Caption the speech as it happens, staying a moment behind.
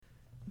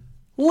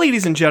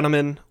Ladies and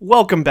gentlemen,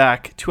 welcome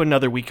back to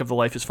another week of the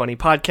Life is Funny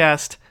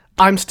podcast.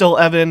 I'm still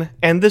Evan,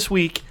 and this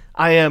week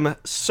I am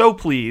so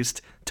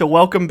pleased to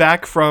welcome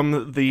back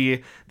from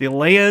the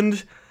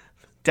land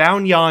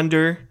down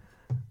yonder,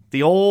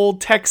 the old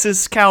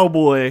Texas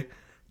cowboy,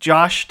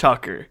 Josh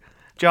Tucker.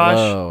 Josh,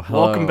 hello.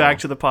 Welcome back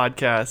to the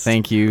podcast.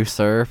 Thank you,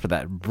 sir, for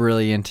that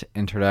brilliant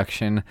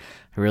introduction.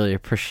 I really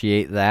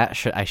appreciate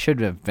that. I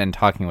should have been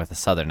talking with a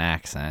southern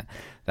accent.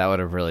 That would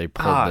have really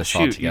pulled this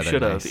all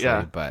together nicely.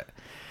 Yeah. But,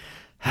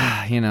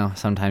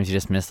 sometimes you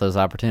just miss those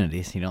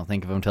opportunities. You don't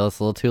think of them until it's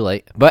a little too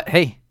late. But,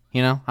 hey,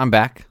 I'm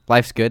back.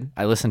 Life's good.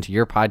 I listened to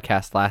your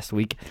podcast last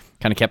week.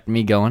 Kind of kept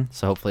me going,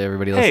 so hopefully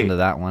everybody listened to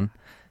that one.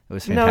 It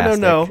was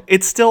fantastic. No.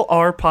 It's still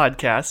our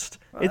podcast.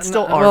 It's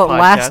still our podcast.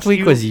 Last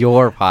week was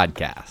your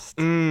podcast.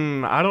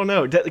 I don't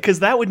know. Because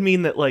that would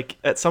mean that,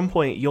 at some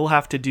point, you'll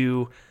have to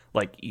do,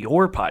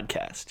 your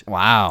podcast.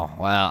 Wow.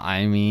 Well,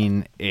 I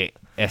mean,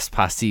 es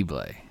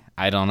posible.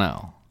 I don't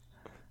know.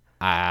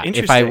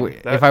 Interesting.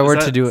 If I were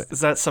to do it, is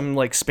that some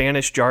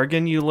Spanish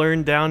jargon you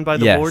learned down by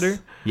the border?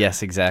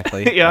 Yes,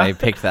 exactly. Yeah. I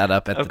picked that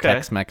up at the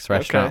Tex-Mex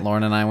restaurant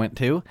Lauren and I went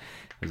to.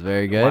 It was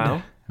very good.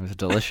 Wow. It was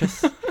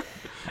delicious.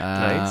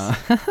 Nice.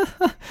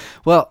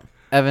 Well,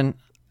 Evan,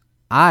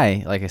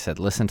 like I said,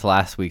 listened to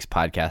last week's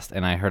podcast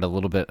and I heard a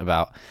little bit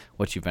about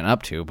what you've been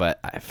up to, but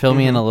fill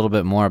me in a little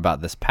bit more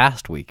about this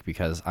past week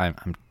because I'm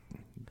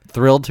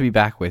thrilled to be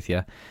back with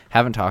you.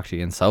 Haven't talked to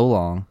you in so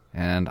long.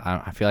 And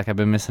I feel like I've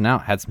been missing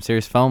out. Had some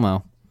serious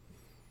FOMO.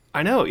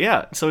 I know,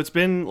 yeah. So it's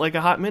been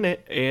a hot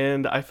minute,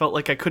 and I felt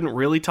like I couldn't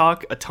really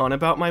talk a ton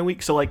about my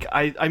week. So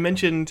I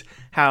mentioned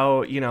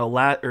how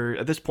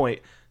at this point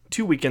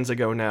 2 weekends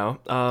ago now,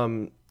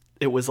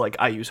 it was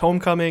IU's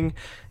homecoming,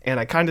 and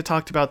I kind of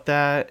talked about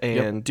that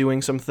and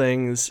doing some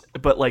things,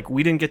 but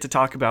we didn't get to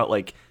talk about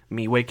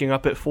me waking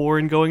up at 4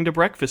 and going to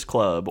Breakfast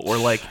Club or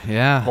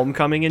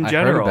homecoming in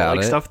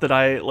general, stuff that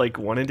I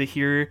wanted to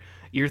hear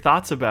your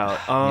thoughts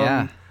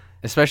about.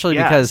 Especially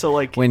because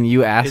when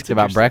you asked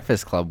about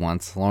Breakfast Club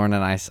once, Lauren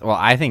and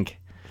I think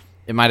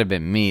it might have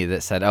been me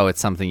that said, oh, it's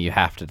something you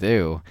have to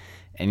do.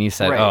 And you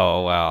said,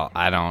 oh, well,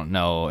 I don't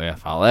know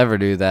if I'll ever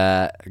do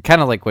that.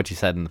 Kind of like what you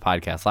said in the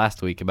podcast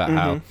last week about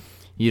how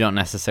you don't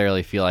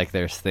necessarily feel like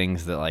there's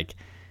things that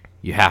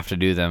you have to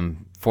do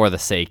them for the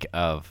sake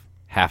of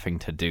having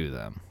to do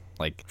them.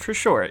 For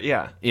sure,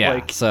 yeah.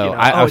 Yeah,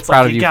 I was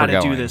proud of you for going. You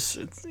gotta do this.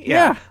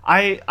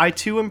 I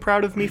too am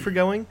proud of me for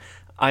going.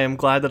 I am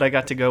glad that I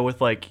got to go with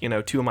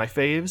two of my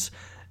faves,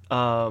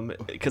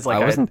 because I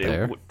wasn't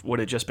there. Would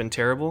have just been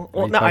terrible.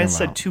 Well, no, I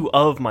said 2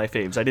 of my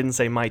faves. I didn't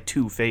say my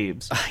 2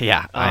 faves.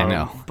 Yeah, I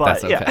know,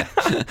 but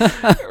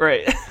that's okay.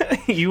 Right.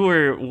 You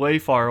were way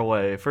far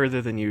away,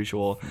 further than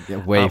usual.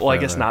 Yeah, way. Well, I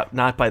guess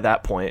not by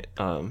that point.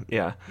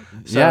 Yeah.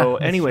 So,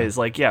 anyways,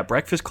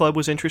 Breakfast Club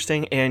was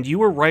interesting, and you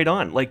were right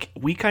on.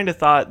 We kind of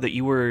thought that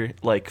you were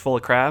full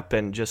of crap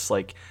and just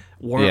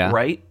weren't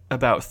right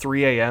about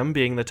 3 a.m.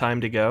 being the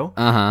time to go.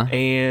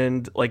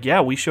 And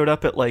we showed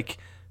up at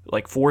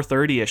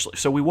 4:30ish.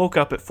 So we woke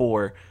up at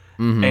 4,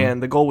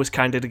 and the goal was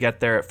kind of to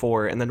get there at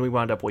 4, and then we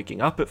wound up waking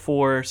up at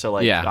 4. So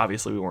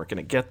obviously we weren't going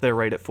to get there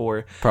right at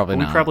 4. Probably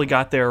not. We probably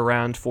got there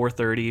around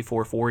 4:30,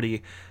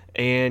 4:40,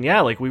 and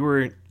we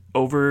were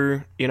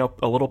over,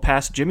 a little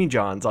past Jimmy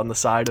John's on the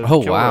side of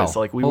Kilroy. Wow.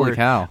 So we Holy were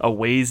cow. a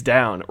ways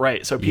down.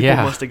 Right. So people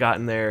must have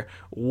gotten there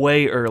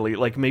way early.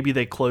 Maybe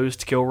they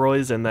closed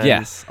Kilroy's and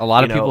then a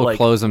lot of people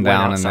close them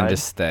down outside. And then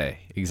just stay.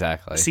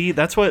 Exactly. See,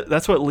 that's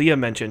what Leah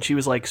mentioned. She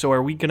was like, so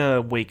are we going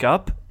to wake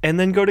up and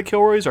then go to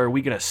Kilroy's, or are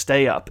we going to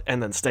stay up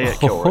and then stay at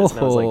Kilroy's? And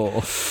I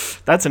was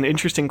like, that's an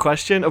interesting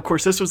question. Of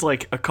course, this was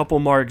a couple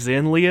marks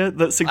in, Leah,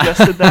 that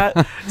suggested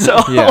that. So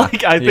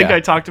I think I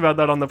talked about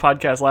that on the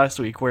podcast last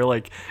week,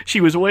 where she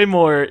was way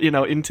more,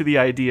 into the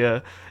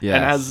idea.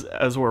 Yes. And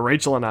as were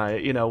Rachel and I,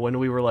 when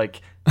we were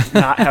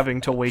not having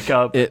to wake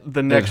up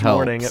the next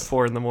morning at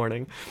 4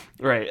 a.m.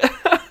 Right.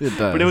 It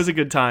does. But it was a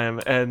good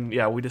time. And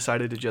we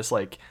decided to just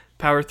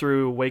power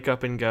through, wake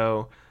up and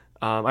go.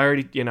 I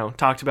already,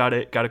 talked about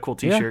it, got a cool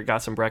t-shirt,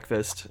 got some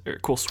breakfast, or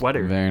cool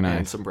sweater. Very nice.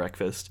 And some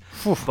breakfast.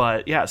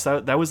 But so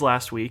that was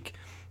last week.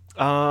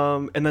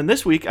 And then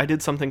this week I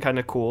did something kind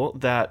of cool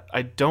that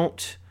I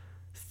don't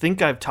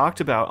think I've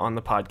talked about on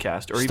the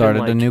podcast, or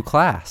started a new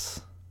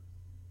class.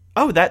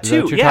 Oh, that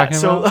too. Is that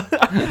what you're talking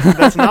about?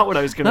 That's not what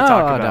I was going to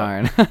talk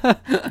about.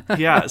 Darn.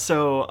 Yeah,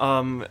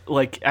 so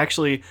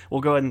actually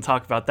we'll go ahead and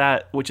talk about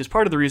that, which is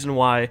part of the reason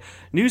why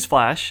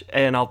Newsflash,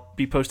 and I'll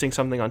be posting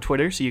something on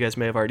Twitter, so you guys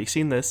may have already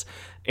seen this,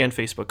 and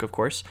Facebook, of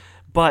course.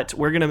 But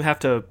we're going to have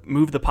to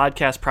move the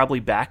podcast probably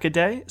back a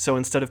day. So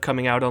instead of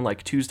coming out on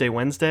Tuesday,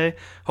 Wednesday,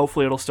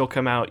 hopefully it'll still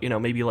come out,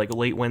 maybe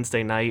late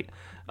Wednesday night.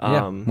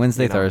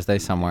 Wednesday, Thursday,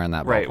 somewhere in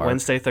that ballpark. Right,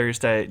 Wednesday,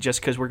 Thursday,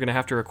 just because we're going to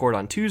have to record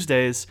on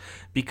Tuesdays,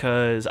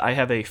 because I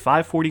have a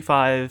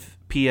 5:45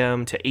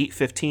 p.m. to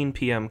 8:15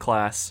 p.m.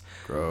 class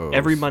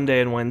every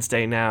Monday and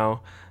Wednesday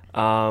now,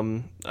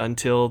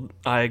 until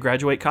I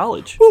graduate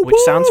college, which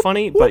sounds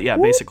funny, but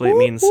basically it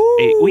means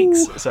 8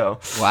 weeks. So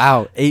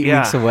wow, 8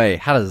 weeks away.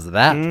 How does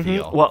that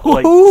feel? Well,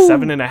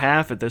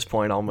 7.5 at this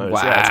point almost.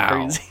 Wow.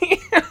 Yeah, it's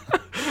crazy.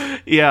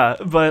 Yeah,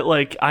 but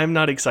like I'm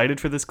not excited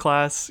for this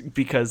class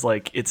because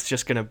like it's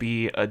just gonna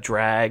be a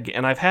drag.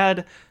 And I've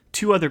had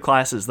 2 other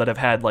classes that have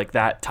had like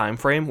that time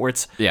frame where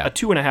it's a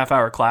 2.5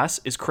 hour class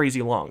is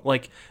crazy long.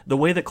 Like the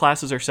way that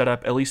classes are set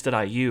up, at least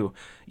at IU,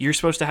 you're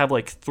supposed to have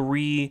like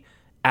 3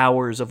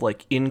 hours of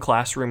like in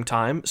classroom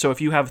time. So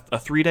if you have a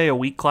 3-day a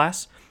week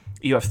class,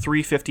 you have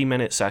 3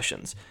 50-minute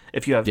sessions.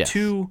 If you have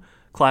 2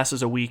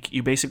 classes a week,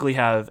 you basically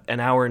have an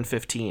hour and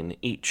 15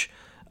 each.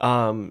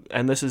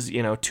 And this is,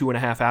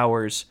 2.5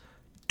 hours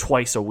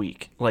twice a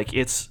week. Like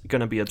it's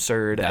going to be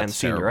absurd.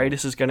 That's and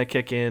senioritis is going to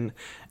kick in.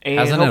 And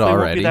Hasn't hopefully it it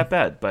already? won't be that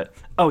bad. But,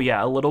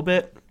 a little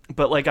bit.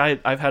 But like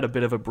I've had a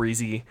bit of a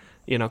breezy,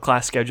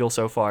 class schedule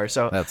so far.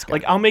 So That's good.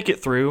 like I'll make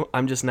it through.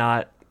 I'm just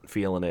not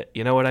feeling it.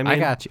 You know what I mean?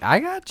 I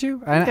got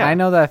you. I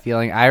know that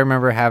feeling. I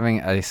remember having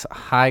a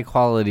high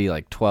quality,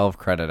 like 12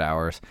 credit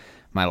hours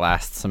my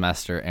last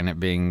semester, and it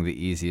being the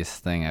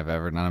easiest thing I've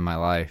ever done in my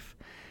life.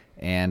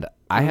 And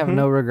I have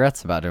no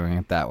regrets about doing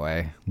it that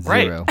way.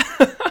 Zero.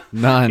 Right.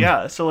 None.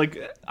 Yeah. So like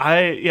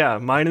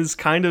mine has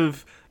kind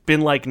of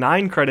been like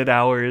 9 credit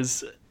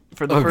hours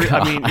for the first.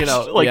 Gosh. I mean,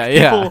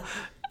 people.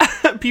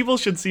 People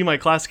should see my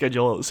class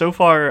schedule. So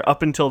far,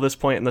 up until this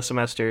point in the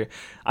semester,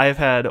 I have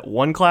had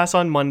 1 class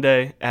on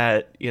Monday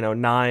at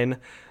 9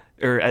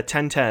 or at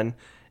 10:10,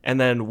 and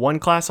then 1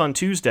 class on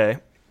Tuesday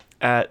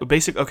at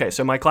basic. Okay,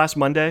 so my class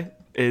Monday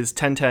is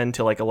 10:10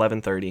 to like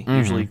 11:30.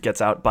 Usually gets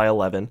out by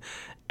 11,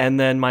 and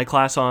then my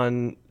class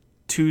on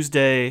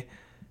Thursday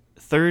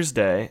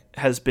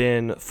has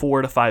been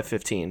 4 to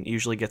 5:15.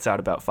 Usually gets out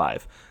about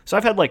 5. So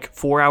I've had like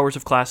 4 hours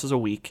of classes a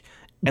week.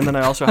 And then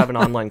I also have an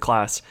online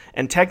class.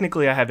 And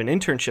technically I have an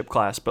internship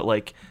class, but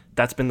like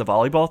that's been the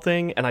volleyball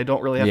thing, and I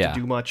don't really have to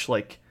do much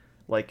like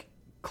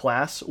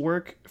class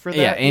work for that.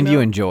 Yeah, and you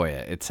enjoy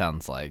it, it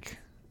sounds like.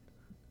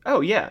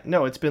 Oh yeah.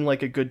 No, it's been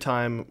like a good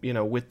time,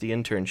 with the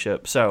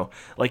internship. So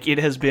like it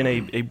has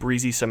been a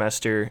breezy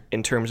semester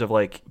in terms of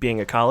like being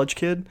a college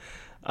kid.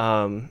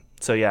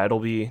 So yeah, it'll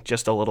be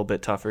just a little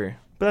bit tougher.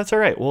 But that's all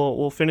right.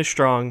 We'll finish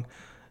strong,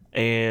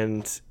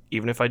 and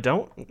even if I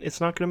don't, it's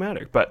not gonna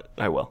matter. But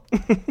I will.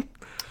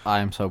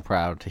 I am so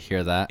proud to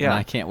hear that, Yeah. and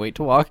I can't wait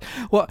to watch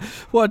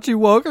you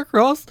walk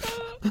across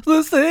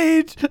the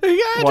stage.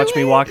 Watch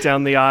me walk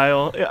down the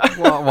aisle.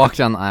 Yeah. Walk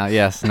down the aisle.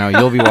 Yes, no,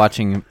 you'll be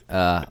watching.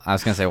 I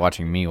was gonna say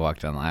watching me walk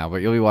down the aisle,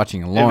 but you'll be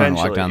watching Lauren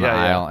walk down the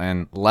aisle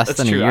in less That's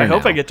than true. a year. I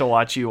hope now. I get to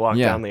watch you walk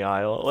down the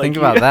aisle. Like, Think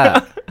about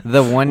that.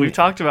 The one we've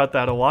talked about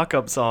that, a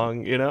walk-up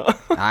song.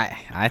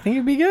 I think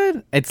it'd be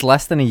good. It's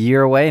less than a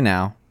year away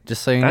now.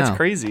 Just so you know. That's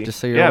crazy. Just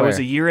so you're aware. It was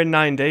a year and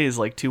 9 days,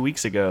 like 2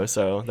 weeks ago.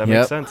 So that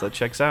makes sense. That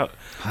checks out.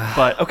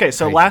 But okay,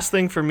 so last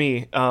thing for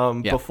me,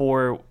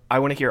 before I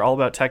want to hear all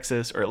about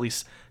Texas, or at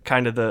least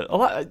kind of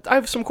I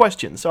have some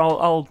questions, so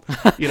I'll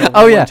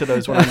into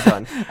those when I'm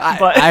done.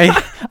 But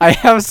I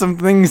have some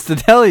things to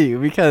tell you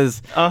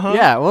because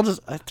we'll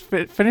just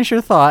finish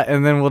your thought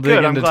and then we'll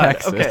dig into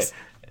Texas. Okay.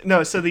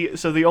 No, so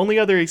the only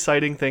other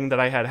exciting thing that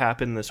I had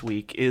happen this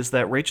week is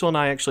that Rachel and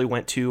I actually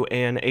went to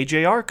an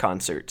AJR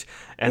concert,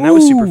 and that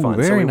was super fun.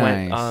 Very so we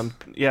nice.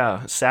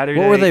 went, Saturday.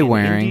 What were they in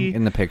wearing Indy.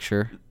 in the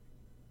picture?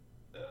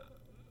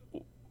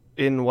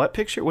 In what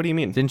picture? What do you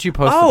mean? Didn't you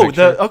post the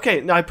picture? Okay.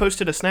 No, I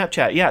posted a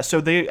Snapchat. Yeah, so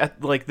they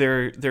at like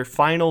their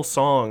final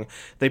song,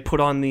 they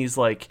put on these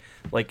like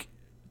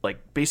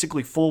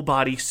basically full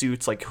body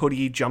suits, like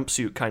hoodie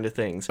jumpsuit kind of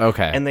things.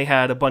 Okay. And they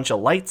had a bunch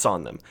of lights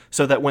on them,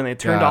 so that when they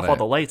turned off all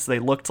the lights, they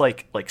looked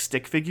like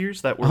stick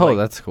figures that were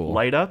that's cool.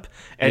 light up.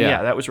 And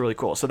yeah, that was really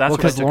cool. So that's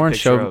what I took Lauren a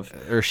picture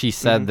of. Or she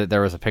said that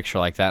there was a picture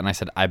like that, and I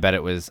said, I bet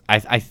it was.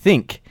 I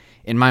think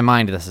in my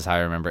mind, this is how I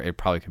remember. It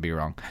probably could be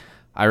wrong.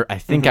 I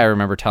think I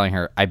remember telling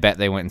her, I bet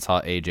they went and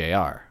saw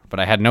AJR, but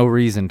I had no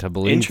reason to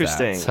believe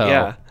Interesting. that. So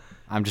yeah.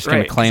 I'm just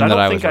going to claim that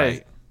I was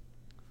right.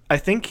 I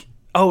think.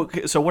 Oh,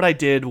 okay, so what I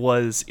did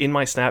was in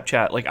my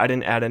Snapchat, like I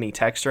didn't add any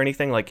text or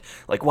anything, like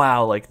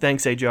wow, like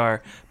thanks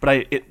AJR.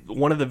 But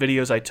one of the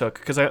videos I took,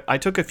 because I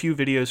took a few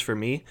videos for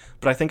me,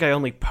 but I think I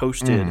only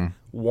posted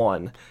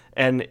one,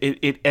 and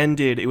it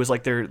ended. It was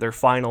like their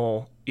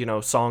final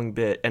song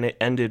bit, and it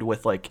ended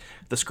with like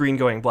the screen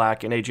going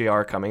black and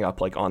AJR coming up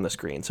like on the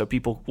screen, so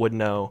people would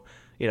know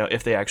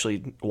if they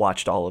actually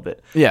watched all of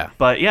it. Yeah.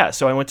 But yeah,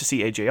 so I went to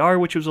see AJR,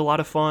 which was a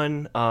lot of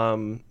fun.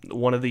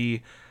 One of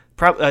the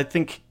I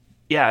think.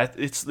 Yeah,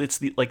 it's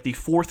the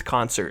 4th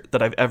concert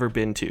that I've ever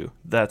been to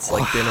that's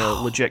like been a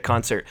legit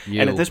concert.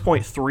 And at this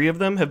point 3 of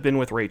them have been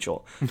with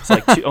Rachel. It's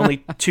like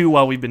only 2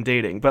 while we've been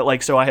dating. But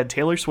like, so I had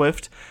Taylor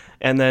Swift,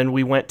 and then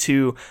we went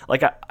to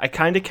like, I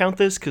kind of count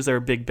this because they're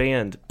a big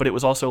band, but it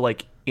was also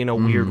like in a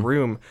weird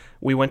room.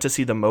 We went to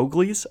see the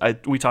Mowgli's.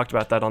 We talked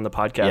about that on the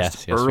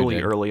podcast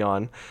early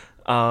on.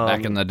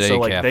 Back in the day, so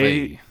like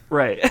cafe.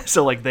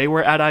 So like they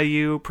were at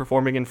IU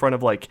performing in front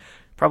of like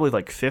probably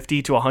like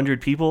 50 to 100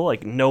 people,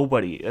 like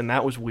nobody, and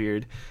that was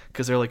weird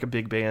because they're like a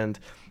big band.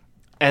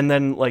 And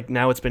then like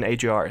now it's been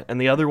AJR, and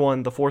the other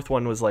one, the 4th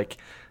one, was like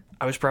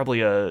I was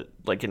probably an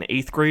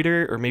 8th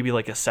grader or maybe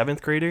like a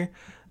 7th grader,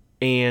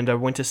 and I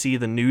went to see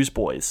the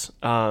Newsboys.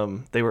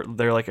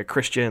 They're like a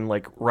Christian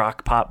like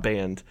rock pop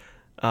band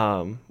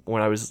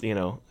when I was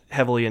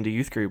heavily into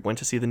youth group, went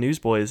to see the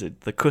Newsboys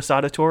at the Kuss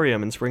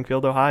Auditorium in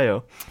Springfield,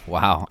 Ohio.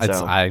 Wow.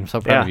 I'm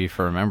so proud of you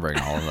for remembering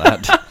all of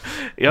that.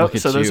 Yep.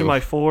 So those are my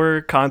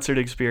 4 concert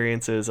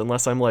experiences,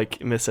 unless I'm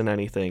like missing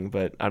anything,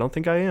 but I don't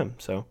think I am.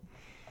 So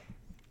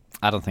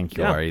I don't think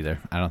you are either.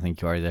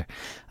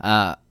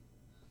 It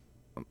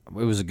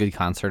was a good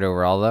concert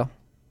overall, though.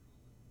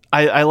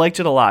 I liked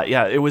it a lot.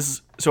 Yeah, it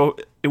was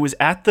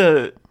at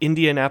the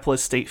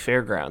Indianapolis State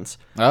Fairgrounds.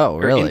 Oh,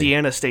 really? Or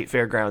Indiana State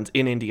Fairgrounds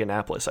in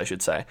Indianapolis, I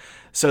should say.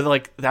 So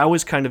like that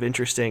was kind of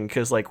interesting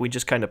because like we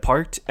just kind of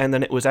parked, and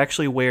then it was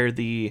actually where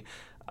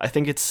I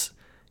think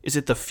is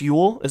it the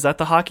Fuel? Is that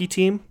the hockey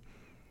team?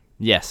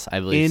 Yes, I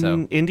believe so.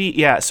 In Indy,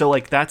 yeah. So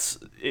like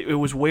it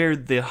was where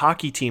the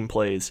hockey team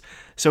plays.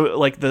 So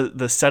like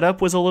the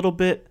setup was a little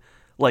bit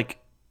like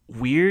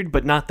weird,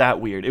 but not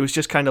that weird. It was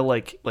just kind of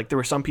like there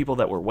were some people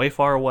that were way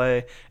far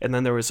away, and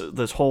then there was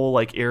this whole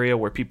like area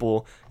where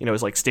people, it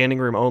was like standing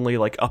room only,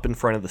 like up in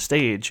front of the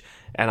stage.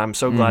 And I'm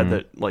so glad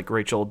that like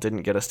Rachel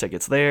didn't get us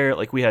tickets there.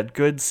 Like we had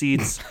good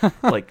seats,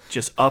 like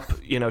just up,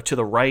 to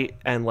the right,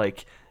 and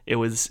like it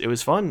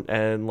was fun.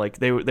 And like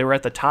they were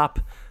at the top,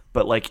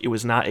 but like it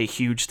was not a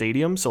huge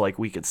stadium, so like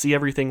we could see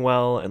everything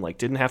well, and like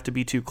didn't have to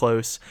be too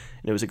close,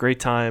 and it was a great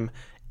time.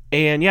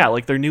 And yeah,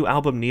 like their new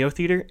album Neo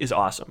Theater is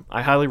awesome.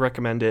 I highly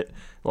recommend it.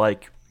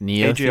 Like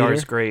Neo AJR Theater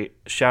is great.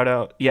 Shout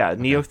out, yeah,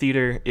 okay. Neo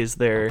Theater is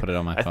their, I'll put it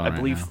on my phone I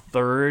believe now.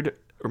 3rd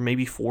or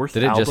maybe 4th.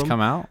 Did it album just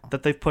come out?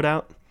 That they've put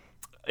out?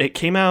 It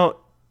came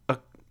out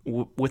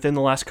within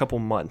the last couple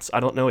months. I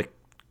don't know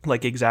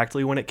like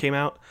exactly when it came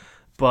out,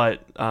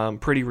 but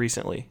pretty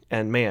recently.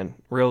 And man,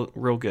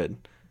 real good.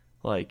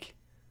 Like,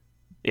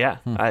 yeah,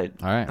 all right.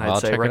 Well,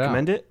 I'd say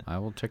recommend it. I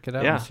will check it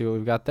out and see what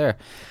we've got there.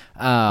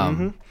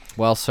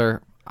 Well,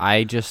 sir,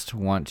 I just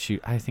want you.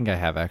 I think I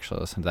have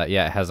actually listened to that.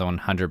 Yeah, it has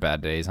 100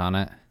 Bad Days on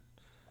it.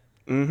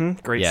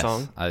 Great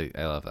song. I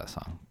love that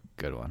song.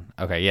 Good one.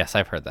 Okay, yes,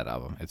 I've heard that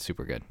album. It's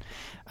super good.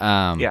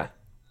 Yeah.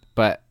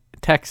 But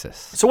Texas.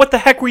 So what the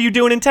heck were you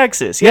doing in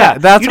Texas? Yeah,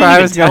 that's where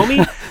I was going to tell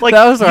me. Like,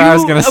 that was where I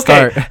was going to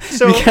start.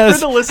 So for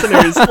the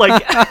listeners,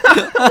 like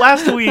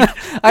last week,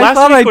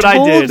 I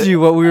told you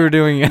what we were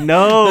doing.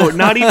 No,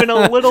 not even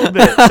a little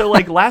bit. So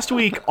like last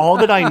week, all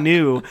that I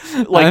knew,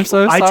 like I'm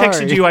so sorry. I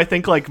texted you, I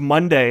think like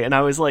Monday, and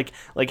I was like,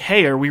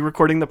 hey, are we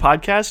recording the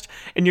podcast?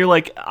 And you're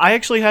like, I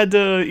actually had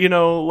to,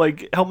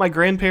 like help my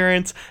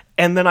grandparents.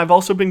 And then I've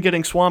also been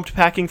getting swamped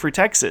packing for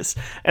Texas.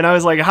 And I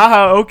was like,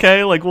 haha,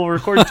 okay, like we'll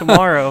record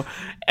tomorrow.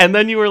 And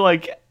then you were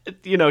like,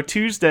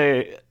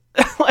 Tuesday,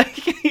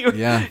 like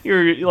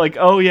you're like,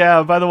 oh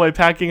yeah, by the way,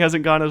 packing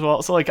hasn't gone as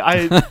well. So like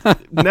I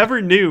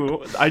never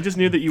knew. I just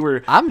knew that you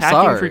were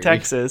packing for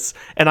Texas,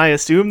 and I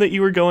assumed that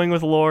you were going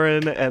with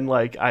Lauren, and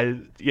like I,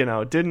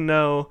 didn't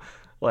know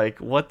like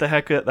what the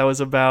heck that was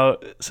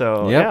about.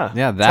 So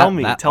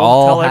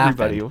tell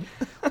everybody.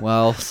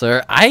 Well,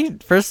 sir,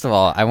 first of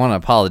all, I want to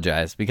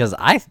apologize because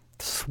I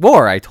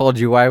swore I told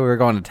you why we were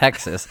going to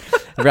Texas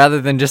rather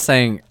than just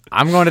saying,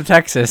 I'm going to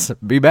Texas,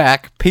 be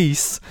back,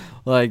 peace.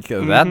 Like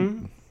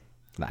that,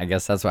 I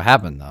guess that's what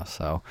happened though.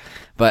 So,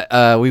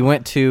 but we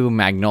went to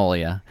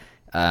Magnolia.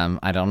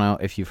 I don't know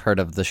if you've heard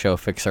of the show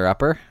Fixer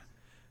Upper.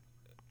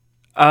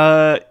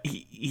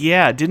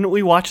 Yeah, didn't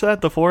we watch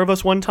that, the 4 of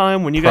us, one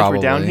time when you guys were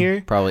down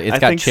here? Probably. It's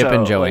got Chip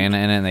and Joanna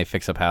in it, and they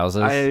fix up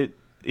houses.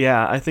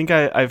 I think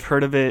I've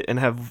heard of it and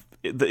have.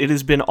 It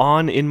has been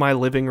on in my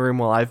living room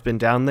while I've been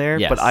down there,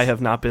 but I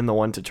have not been the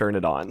one to turn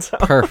it on. So.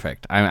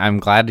 Perfect. I'm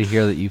glad to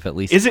hear that you've at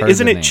least.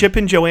 Isn't it Chip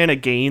and Joanna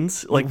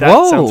Gaines? Like that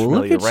sounds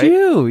familiar, look at right?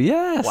 You!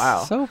 Yes.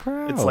 Wow. So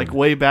proud. It's like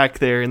way back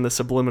there in the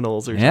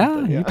subliminals or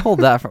something. Yeah, you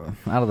pulled that from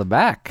out of the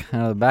back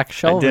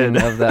shelving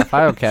of that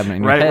file cabinet.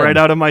 In your head. Right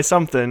out of my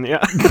something.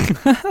 Yeah.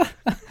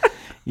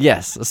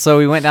 Yes. So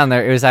we went down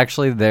there. It was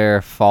actually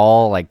their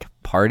fall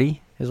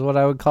party, is what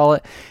I would call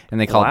it, and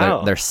they called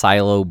it their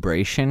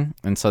Silobration,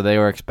 and so they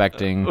were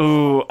expecting. It's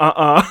cool.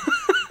 I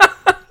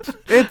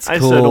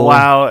said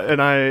wow,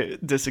 and I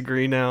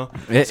disagree now.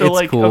 It's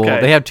cool.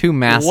 Okay. They have 2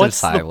 massive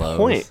silos.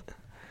 What's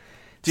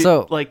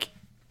the point?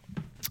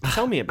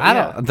 Tell me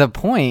about it. The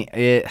point,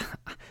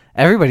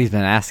 everybody's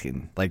been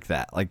asking like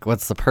that. Like,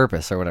 what's the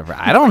purpose or whatever?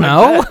 I don't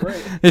know.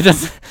 Right.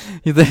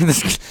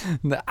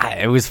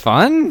 It was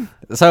fun.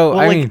 So,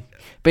 I mean,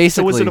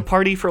 basically. So was it a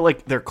party for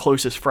their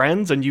closest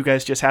friends and you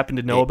guys just happened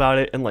to know about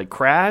it and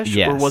crash?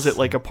 Yes. Or was it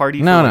a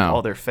party for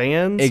all their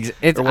fans? Or was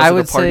it a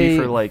party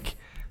for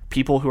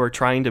people who are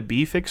trying to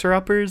be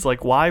fixer-uppers?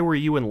 Why were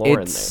you and Lauren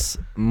there? It's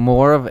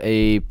more of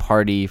a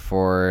party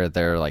for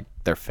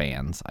their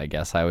fans, I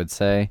guess I would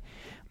say.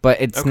 But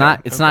it's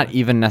not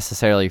even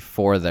necessarily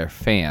for their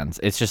fans.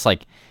 It's just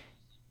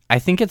I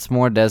think it's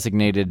more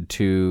designated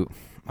to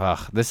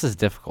this is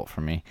difficult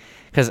for me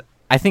because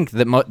I think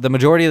the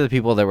majority of the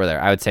people that were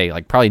there, I would say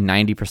probably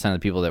 90% of the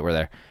people that were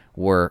there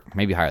were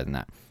maybe higher than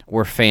that,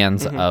 were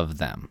fans of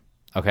them.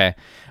 Okay.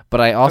 But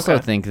I also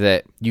think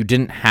that you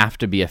didn't have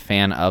to be a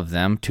fan of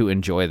them to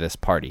enjoy this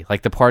party.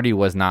 Like, the party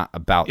was not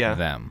about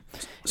them.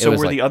 So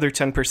were the other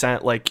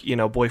 10% like, you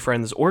know,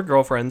 boyfriends or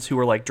girlfriends who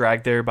were like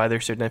dragged there by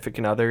their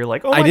significant other?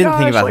 Like, oh my gosh. I didn't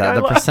think about that.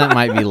 The percent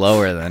might be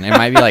lower then. It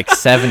might be like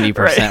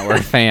 70% were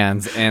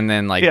fans, and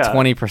then like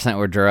 20%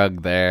 were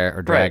dragged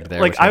there.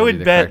 Like, I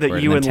would bet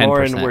that you and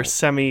Lauren were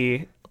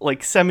semi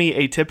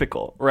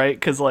atypical, right?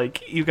 Because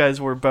like you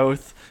guys were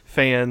both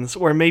fans,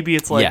 or maybe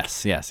it's like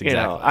yes, exactly. You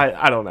know,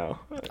 I don't know.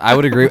 I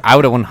would agree. I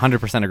would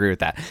 100% agree with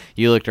that.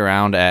 You looked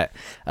around at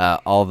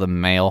all the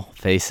male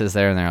faces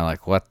there, and they're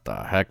like, "What the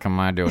heck am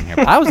I doing here?"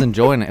 But I was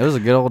enjoying it. It was a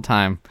good old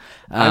time.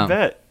 I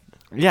bet.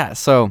 Yeah.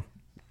 So,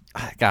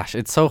 gosh,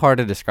 it's so hard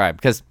to describe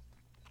because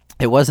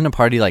it wasn't a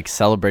party like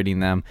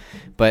celebrating them,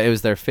 but it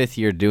was their 5th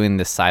year doing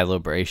this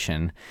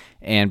celebration,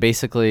 and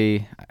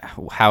basically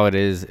how it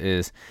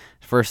is.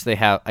 First, they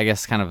have, I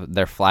guess, kind of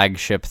their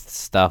flagship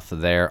stuff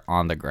there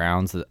on the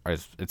grounds.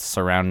 It's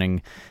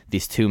surrounding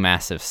these 2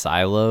 massive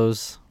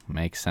silos.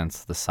 Makes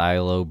sense, the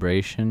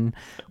Silobration,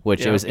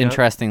 which it was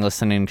interesting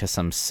listening to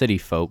some city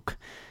folk,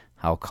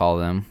 I'll call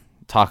them,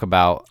 talk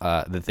about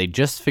that they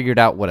just figured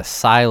out what a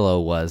silo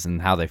was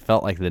and how they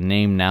felt like the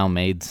name now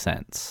made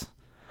sense.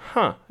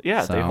 Huh.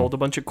 Yeah, so, they hold a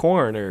bunch of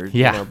corn or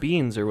you know,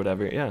 beans or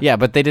whatever. Yeah. Yeah,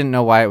 but they didn't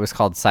know why it was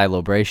called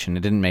Silobration. It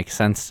didn't make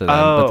sense to them.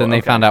 But then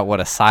they found out what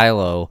a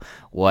silo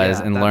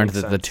was and learned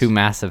that the 2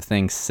 massive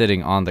things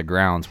sitting on the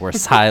grounds were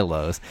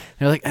silos.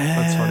 They're like,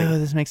 that's funny.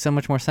 This makes so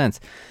much more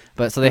sense.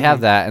 But so they have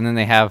that, and then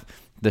they have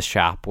the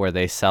shop where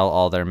they sell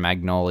all their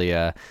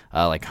Magnolia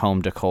like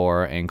home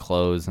decor and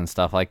clothes and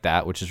stuff like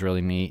that, which is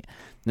really neat.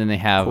 Then they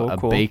have a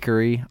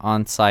bakery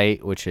on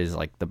site, which is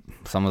like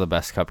some of the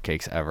best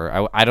cupcakes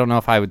ever. I don't know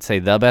if I would say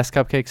the best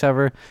cupcakes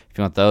ever. If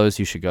you want those,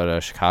 you should go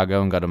to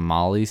Chicago and go to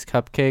Molly's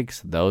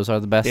Cupcakes. Those are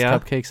the best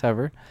cupcakes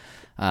ever.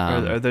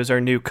 Are those our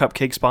new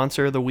cupcake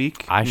sponsor of the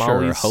week? I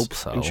sure hope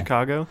so. In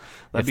Chicago?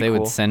 If they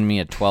would send me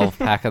a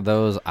 12-pack of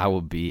those, I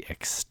would be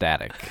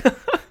ecstatic.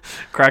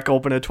 Crack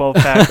open a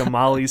 12-pack of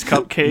Molly's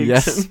Cupcakes.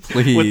 Yes,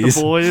 please. With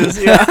the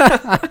boys.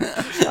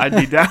 Yeah. I'd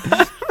be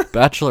down.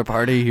 Bachelor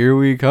party, here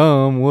we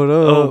come. What up?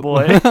 Oh,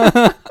 boy.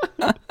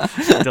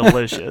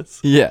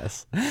 Delicious.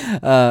 Yes.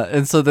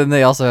 And so then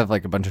they also have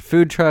like a bunch of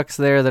food trucks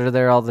there that are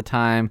there all the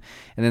time.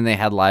 And then they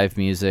had live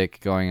music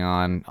going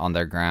on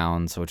their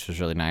grounds, which was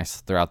really nice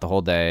throughout the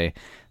whole day.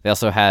 They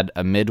also had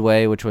a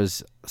midway, which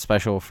was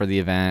special for the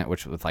event,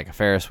 which with like a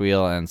Ferris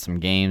wheel and some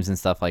games and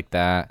stuff like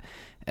that.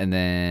 And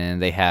then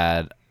they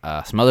had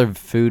some other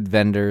food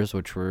vendors,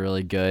 which were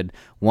really good.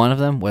 One of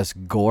them was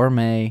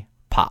Gourmet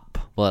Pop.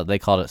 Well, they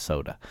called it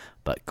soda,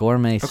 but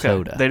Gourmet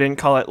soda. They didn't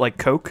call it like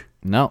Coke?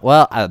 No.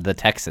 Well, the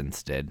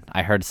Texans did.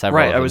 I heard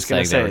several of them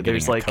saying they were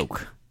getting like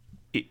Coke.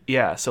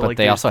 Yeah, so but like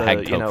they also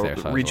had Coke there,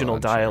 so the regional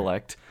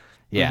dialect.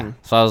 Yeah, Mm-hmm.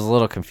 So I was a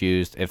little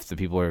confused if the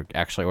people were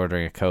actually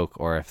ordering a Coke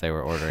or if they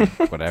were ordering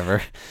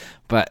whatever.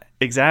 But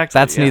exactly,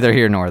 that's neither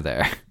here nor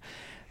there.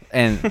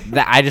 And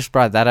I just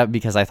brought that up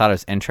because I thought it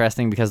was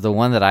interesting because the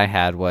one that I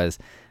had was,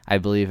 I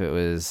believe it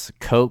was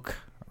Coke,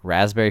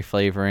 raspberry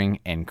flavoring,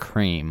 and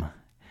cream.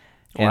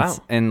 Wow.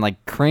 And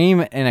like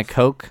cream in a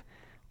Coke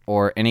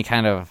or any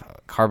kind of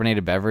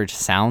carbonated beverage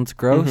sounds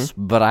gross,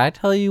 but I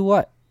tell you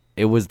what,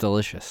 it was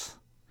delicious.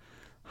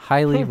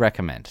 Highly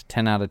recommend.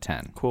 10 out of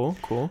 10. Cool.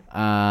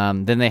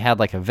 Then they had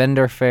like a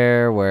vendor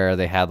fair where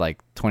they had like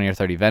 20 or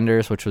 30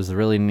 vendors, which was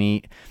really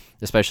neat,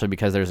 especially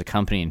because there's a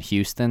company in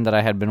Houston that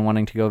I had been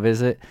wanting to go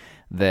visit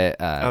that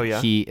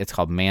it's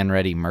called Man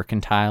Ready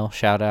Mercantile.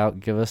 Shout out,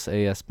 give us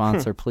a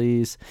sponsor,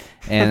 please.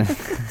 And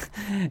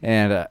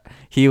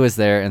he was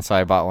there, and so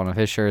I bought one of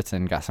his shirts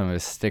and got some of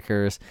his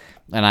stickers.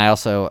 And I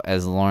also,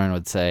 as Lauren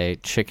would say,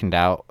 chickened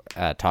out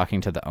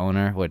talking to the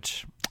owner,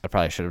 which I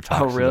probably should have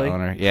talked to the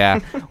owner. Yeah.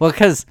 Well,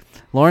 because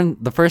Lauren,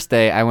 the first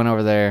day I went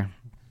over there,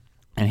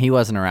 and he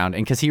wasn't around,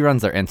 and because he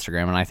runs their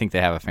Instagram, and I think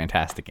they have a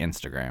fantastic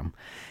Instagram.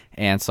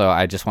 And so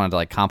I just wanted to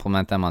like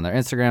compliment them on their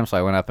Instagram. So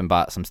I went up and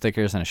bought some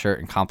stickers and a shirt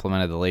and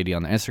complimented the lady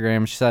on their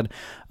Instagram. She said,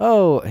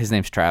 "Oh, his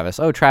name's Travis.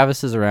 Oh,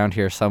 Travis is around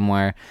here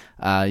somewhere.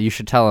 You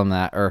should tell him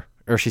that."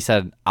 Or she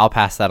said, "I'll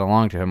pass that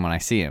along to him when I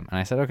see him." And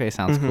I said, "Okay,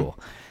 sounds cool."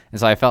 And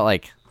so I felt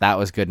like that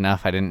was good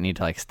enough. I didn't need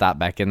to like stop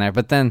back in there.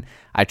 But then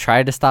I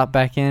tried to stop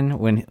back in a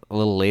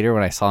little later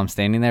when I saw him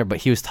standing there. But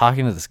he was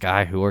talking to this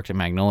guy who worked at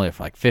Magnolia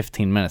for like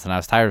 15 minutes. And I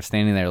was tired of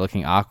standing there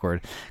looking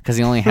awkward because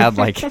he only had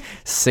like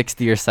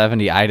 60 or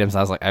 70 items.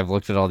 I was like, I've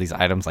looked at all these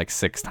items like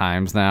 6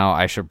 times now.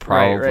 I should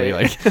probably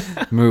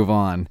like move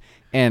on.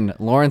 And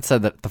Lauren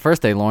said that the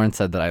first day, Lauren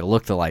said that I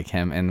looked alike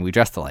him and we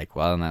dressed alike.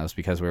 Well, and that was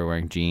because we were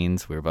wearing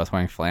jeans, we were both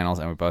wearing flannels,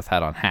 and we both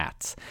had on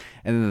hats.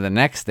 And then the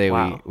next day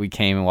we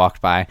came and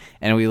walked by,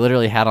 and we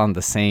literally had on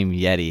the same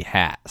Yeti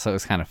hat. So it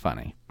was kind of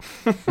funny.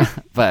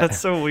 But that's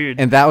so weird.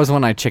 And that was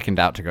when I chickened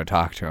out to go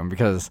talk to him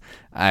because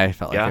I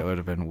felt like it would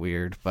have been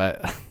weird.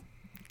 But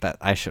that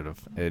I should have.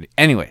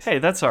 Anyways. Hey,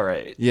 that's all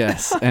right.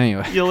 Yes.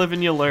 Anyway. You live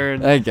and you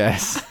learn. I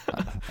guess.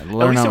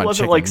 least it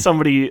wasn't like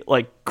somebody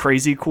like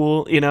crazy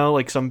cool,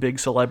 like some big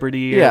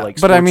celebrity or like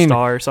sports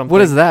star or something. What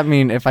does that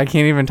mean if I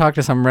can't even talk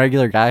to some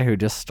regular guy who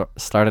just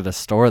started a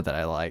store that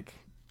I like?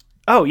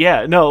 Oh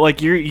yeah, no, like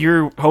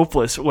you're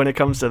hopeless when it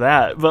comes to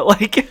that. But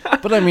like,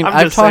 but I mean,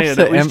 I've talked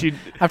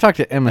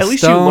to Emma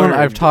Stone.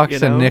 I've talked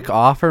to Nick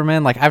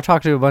Offerman. Like I've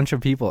talked to a bunch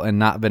of people and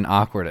not been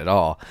awkward at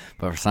all.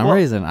 But for some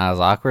reason, I was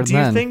awkward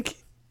then.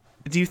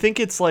 Do you think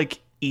it's like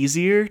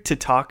easier to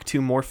talk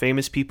to more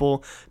famous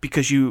people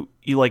because you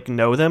like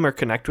know them or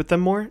connect with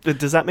them more?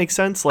 Does that make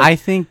sense? Like, I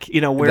think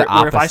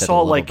where if I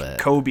saw like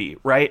Kobe,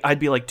 right, I'd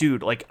be like,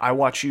 dude, like I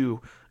watch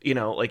you.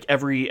 Like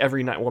every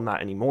night, well, not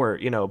anymore,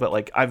 but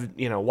like I've,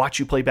 watch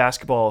you play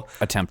basketball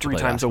 3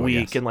 times a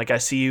week. Yes. And like, I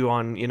see you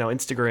on,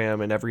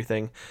 Instagram and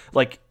everything.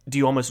 Like, do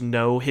you almost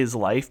know his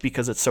life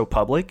because it's so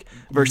public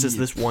versus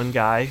this one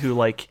guy who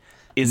like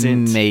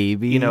isn't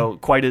maybe,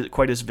 quite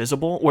as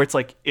visible, where it's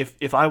like,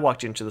 if I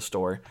walked into the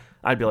store,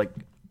 I'd be like,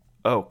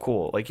 oh,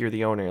 cool. Like, you're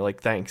the owner.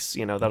 Like, thanks.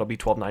 That'll be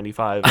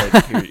 $12.95.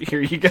 Like,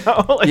 here you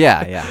go. Like,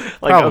 yeah.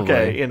 Like,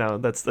 probably. Okay,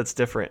 that's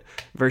different.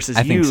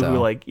 Versus you, who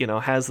like,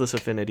 has this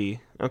affinity.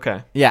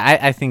 Okay. Yeah,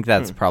 I think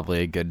that's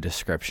probably a good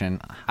description.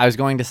 I was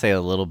going to say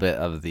a little bit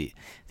of the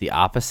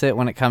opposite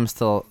when it comes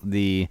to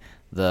the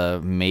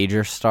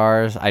major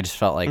stars. I just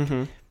felt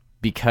like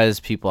because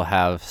people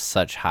have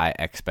such high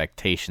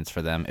expectations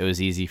for them, it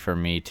was easy for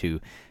me to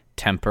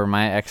temper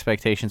my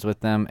expectations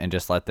with them and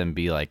just let them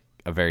be like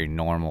a very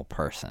normal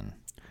person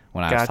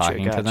when I was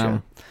talking to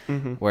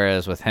them.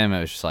 Whereas with him, it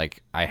was just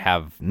like, I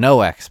have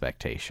no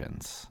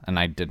expectations and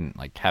I didn't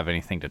like have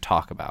anything to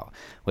talk about.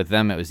 With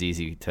them, it was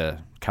easy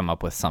to come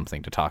up with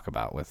something to talk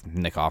about. With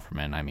Nick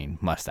Offerman, I mean,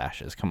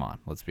 mustaches. Come on,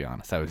 let's be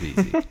honest. That was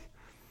easy.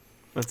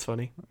 That's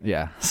funny.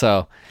 Yeah.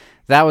 So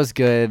that was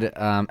good.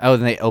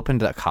 And they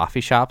opened a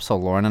coffee shop. So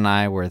Lauren and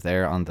I were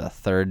there on the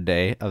 3rd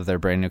day of their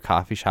brand new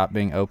coffee shop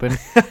being open.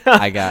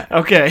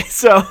 Okay.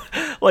 So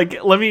like,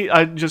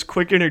 just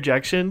quick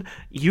interjection.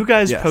 You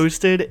guys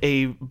posted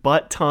a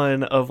butt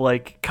ton of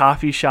like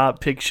coffee shop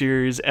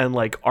pictures and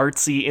like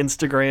artsy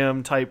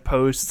Instagram type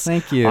posts.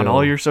 Thank you. On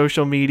all your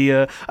social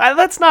media.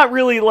 That's not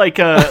really like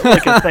a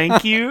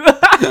thank you.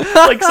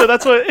 Like, so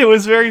that's what, it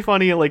was very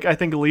funny. Like, I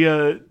think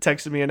Leah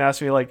texted me and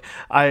asked me like,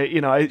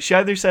 she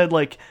either said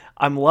like,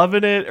 I'm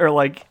loving it, or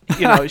like,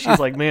 she's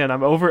like, man,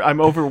 I'm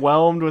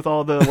overwhelmed with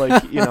all the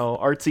like,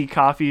 artsy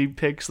coffee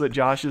pics that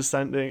Josh is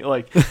sending.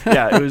 Like,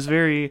 yeah, it was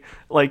very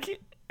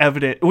like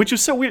evident, which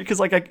was so weird because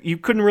like you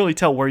couldn't really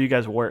tell where you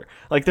guys were.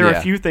 Like, there are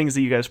a few things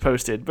that you guys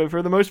posted, but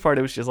for the most part,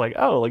 it was just like,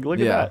 oh, like look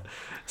at that.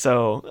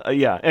 So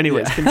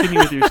anyways,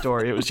 continue with your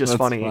story. It was just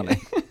funny.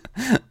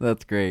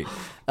 That's great.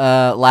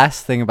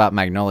 Last thing about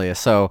Magnolia.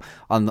 So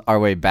on our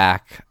way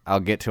back, I'll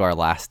get to our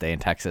last day in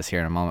Texas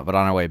here in a moment, but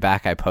on our way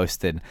back, I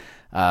posted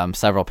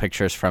several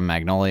pictures from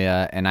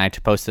Magnolia, and I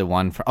posted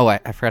one for,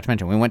 I forgot to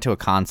mention, we went to a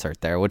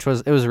concert there, it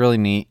was really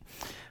neat.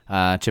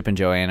 Chip and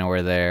Joanna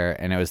were there,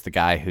 and it was the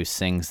guy who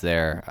sings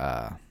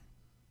their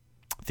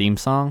theme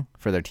song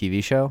for their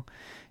TV show.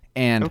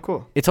 And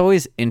cool. It's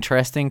always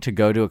interesting to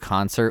go to a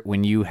concert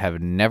when you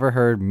have never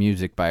heard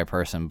music by a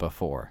person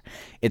before.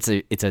 It's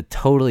a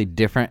totally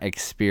different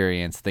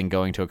experience than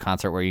going to a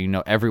concert where you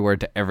know every word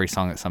to every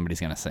song that somebody's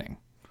going to sing.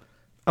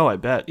 Oh, I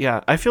bet.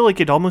 Yeah. I feel like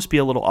it'd almost be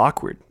a little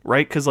awkward,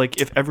 right? Because like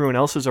if everyone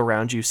else is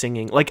around you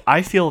singing, like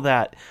I feel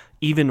that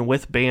even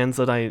with bands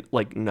that I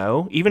like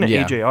know, even at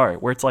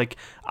AJR, where it's like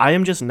I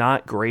am just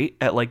not great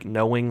at like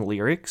knowing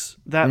lyrics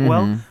that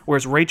well.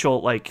 Whereas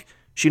Rachel, like,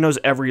 she knows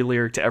every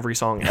lyric to every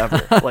song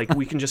ever. Like,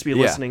 we can just be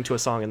listening to a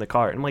song in the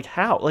car. And I'm like,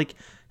 how? Like,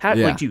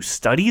 do you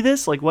study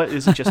this? Like, what,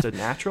 is it just a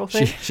natural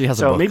thing? she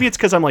has a book. So maybe it's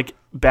because I'm like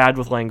bad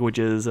with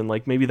languages and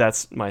like maybe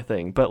that's my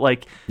thing. But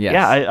like,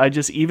 I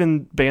just,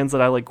 even bands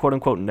that I like quote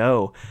unquote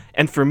know.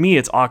 And for me,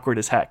 it's awkward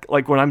as heck.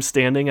 Like when I'm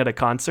standing at a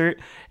concert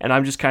and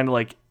I'm just kind of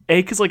like,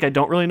 because like I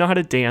don't really know how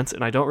to dance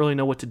and I don't really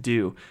know what to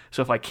do.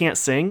 So if I can't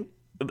sing,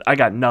 I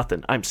got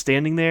nothing. I'm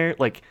standing there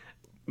like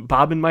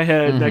bobbing my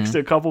head next to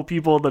a couple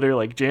people that are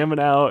like jamming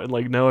out and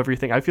like know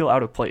everything. I feel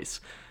out of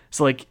place.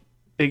 So like,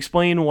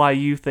 explain why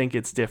you think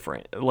it's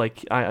different.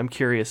 Like, I'm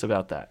curious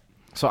about that.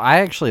 So I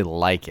actually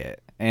like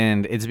it,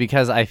 and it's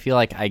because I feel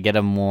like I get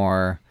a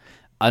more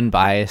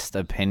unbiased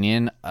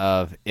opinion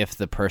of if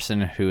the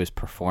person who is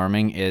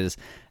performing is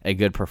a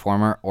good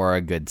performer or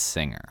a good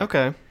singer.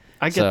 Okay,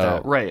 I get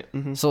that. Right.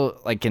 Mm-hmm. So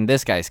like in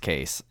this guy's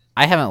case,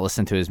 I haven't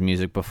listened to his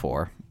music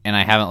before, and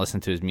I haven't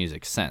listened to his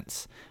music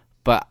since,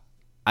 but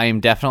I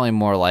am definitely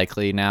more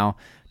likely now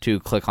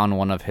to click on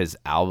one of his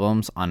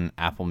albums on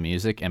Apple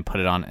Music and put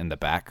it on in the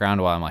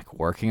background while I'm like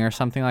working or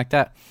something like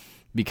that,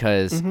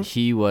 because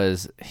he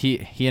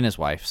and his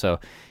wife. So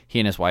he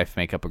and his wife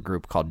make up a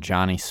group called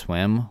Johnny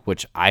Swim,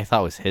 which I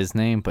thought was his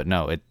name, but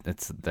no,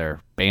 it's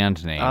their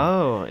band name.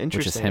 Oh, interesting.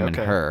 Which is him and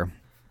her.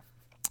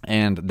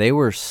 And they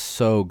were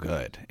so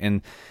good.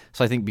 And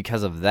so I think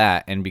because of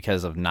that and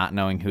because of not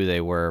knowing who they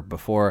were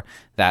before,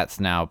 that's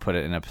now put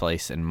it in a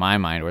place in my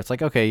mind where it's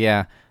like, okay,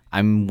 yeah,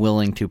 I'm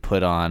willing to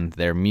put on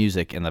their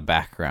music in the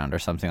background or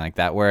something like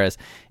that. Whereas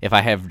if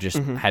I have just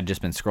had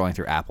been scrolling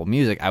through Apple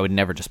Music, I would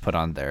never just put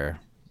on their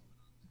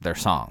their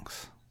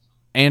songs.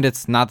 And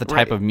it's not the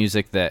type of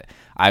music that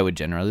I would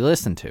generally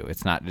listen to.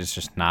 It's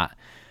just not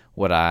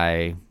what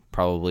I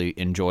probably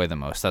enjoy the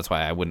most. That's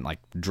why I wouldn't like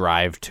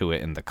drive to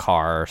it in the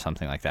car or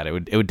something like that. It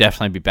would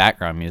definitely be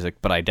background music,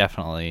 but I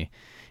definitely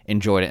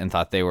enjoyed it and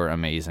thought they were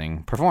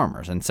amazing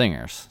performers and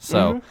singers.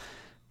 So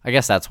I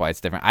guess that's why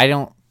it's different. I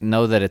don't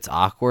know that it's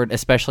awkward,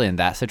 especially in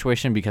that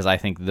situation, because I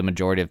think the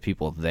majority of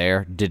people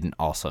there didn't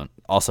also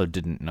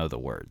didn't know the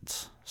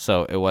words.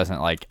 So it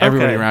wasn't like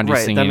everybody around you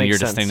singing and you're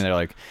just standing there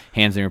like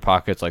hands in your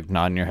pockets, like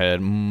nodding your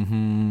head.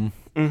 You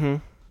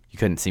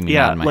couldn't see me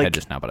nodding my head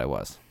just now, but I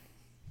was.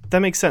 That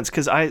makes sense,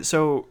 because I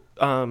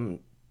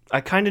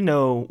kind of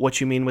know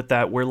what you mean with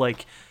that, where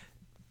like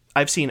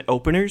I've seen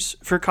openers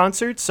for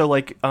concerts. So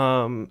like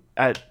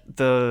at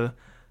the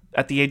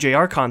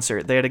AJR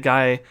concert, they had a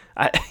guy,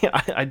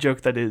 I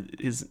joke that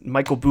his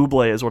Michael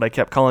Bublé is what I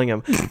kept calling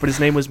him, but his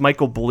name was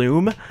Michael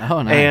Bloom.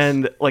 Oh, nice.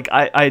 And like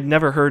I'd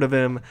never heard of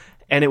him,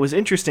 and it was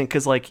interesting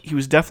because like he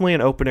was definitely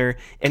an opener,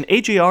 and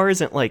AJR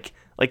isn't like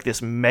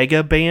this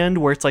mega band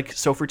where it's like,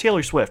 so for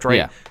Taylor Swift, right?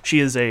 Yeah. She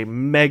is a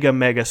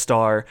mega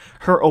star.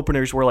 Her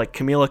openers were like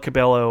Camila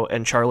Cabello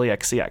and Charlie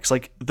XCX.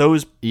 Like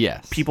those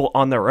people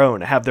on their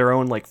own have their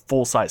own like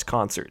full-size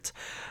concerts.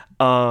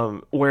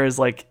 Whereas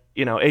like,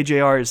 you know,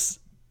 AJR is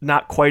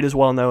not quite as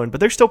well known, but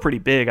they're still pretty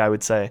big, I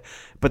would say.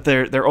 But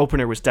their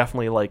opener was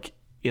definitely like,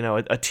 you know,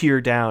 a tier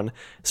down.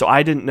 So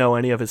I didn't know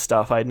any of his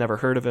stuff. I had never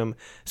heard of him.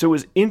 So it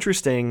was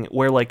interesting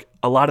where like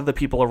a lot of the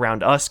people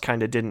around us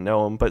kind of didn't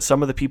know him, but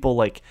some of the people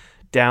like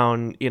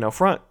down, you know,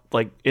 front,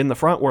 like in the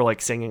front were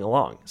like singing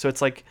along. So it's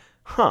like,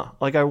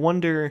 like I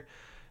wonder,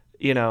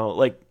 you know,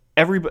 like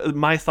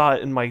my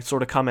thought and my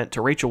sort of comment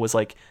to Rachel was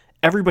like,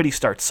 everybody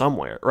starts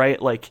somewhere, right?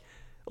 Like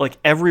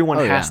everyone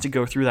has to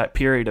go through that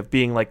period of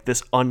being like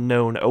this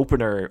unknown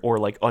opener or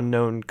like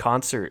unknown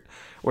concert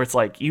where it's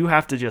like you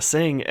have to just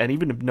sing, and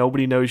even if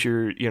nobody knows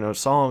your, you know,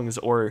 songs,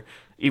 or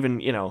even,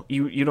 you know,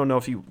 you don't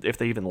know if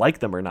they even like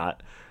them or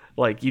not.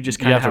 Like you just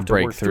kind of have to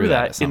work through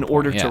that in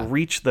order to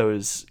reach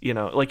those, you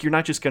know, like you're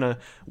not just going to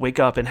wake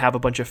up and have a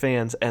bunch of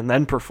fans and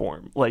then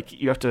perform. Like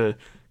you have to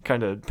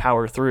kind of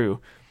power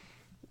through,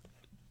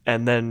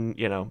 and then,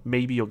 you know,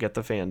 maybe you'll get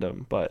the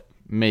fandom, but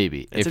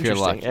maybe if you're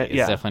lucky. It's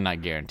definitely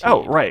not guaranteed.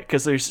 Oh, right,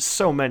 because there's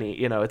so many,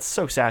 you know, it's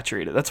so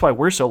saturated. That's why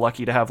we're so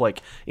lucky to have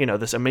like, you know,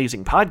 this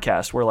amazing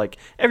podcast where like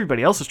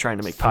everybody else is trying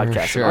to make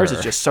podcasts. Sure. And ours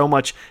is just so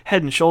much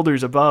head and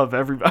shoulders above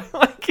everybody.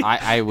 Like,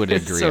 I would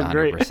agree so 100%.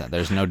 Great.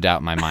 There's no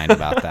doubt in my mind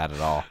about that at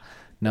all.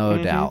 No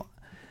doubt.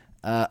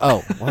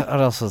 What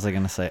else was I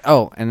going to say?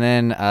 Oh, and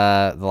then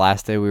the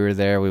last day we were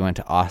there, we went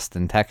to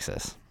Austin,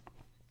 Texas.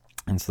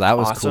 And so that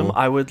was awesome. Cool.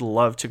 I would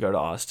love to go to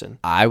Austin.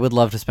 I would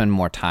love to spend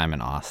more time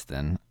in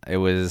Austin. It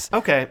was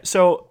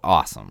so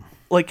awesome.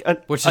 Like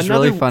which is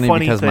really funny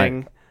because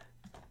thing,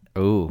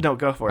 no,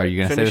 go for it. Are you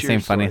going to say the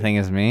same funny thing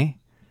as me?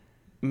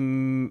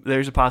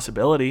 There's a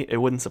possibility. It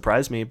wouldn't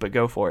surprise me, but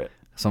go for it.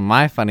 So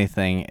my funny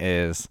thing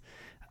is,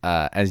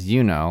 as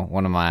you know,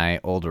 one of my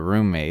older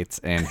roommates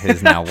and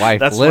his now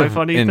wife live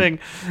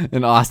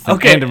in Austin.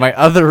 Okay. And my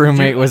other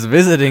roommate was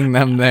visiting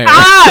them there.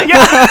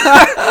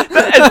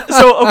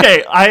 So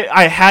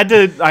I had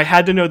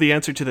to know the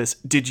answer to this.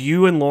 Did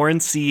you and Lauren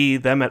see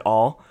them at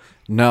all?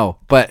 No,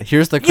 but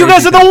here's the crazy You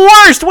guys are the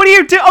worst. What do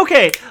you do?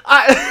 Okay,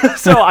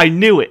 so I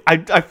knew it. I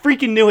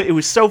freaking knew it. It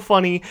was so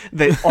funny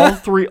that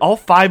all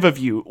five of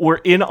you were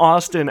in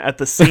Austin at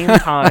the same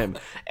time,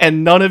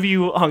 and none of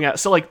you hung out.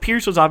 So like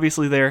Pierce was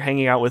obviously there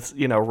hanging out with,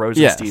 you know, Rose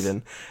and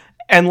Steven.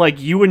 And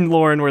like you and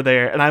Lauren were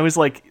there, and I was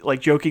like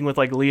joking with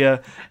like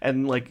Leah,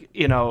 and like,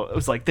 you know, it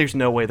was like there's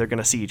no way they're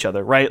gonna see each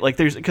other, right? Like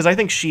because I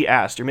think she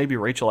asked, or maybe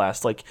Rachel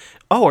asked, like,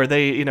 oh, are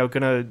they, you know,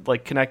 gonna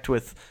like connect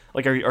with,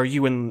 like, are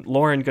you and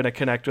Lauren gonna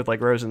connect with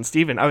like Rose and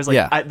Steven? I was like,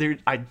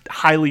 I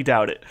highly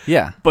doubt it.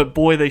 Yeah, but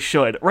boy, they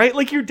should, right?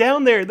 Like you're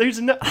down there. There's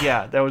no,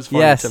 that was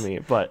funny to me.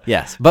 But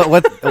but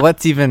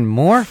what's even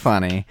more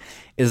funny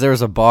is there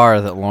was a bar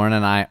that Lauren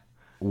and I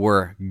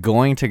were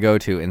going to go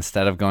to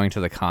instead of going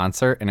to the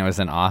concert, and it was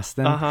in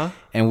Austin.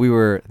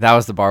 And that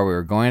was the bar we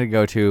were going to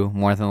go to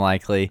more than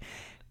likely,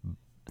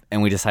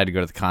 and we decided to go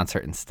to the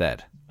concert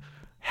instead.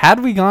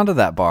 Had we gone to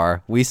that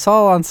bar, we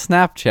saw on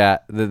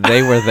Snapchat that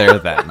they were there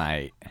that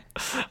night.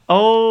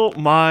 Oh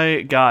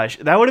my gosh,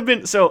 that would have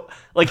been so,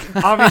 like,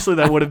 obviously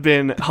that would have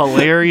been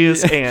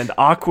hilarious and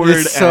awkward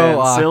and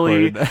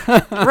silly,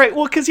 right?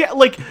 Well, because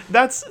like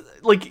that's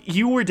like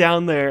you were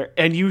down there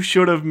and you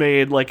should have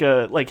made like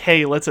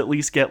hey, let's at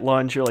least get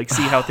lunch or like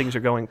see how things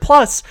are going.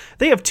 Plus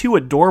they have two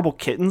adorable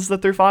kittens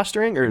that they're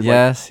fostering, or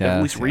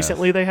at least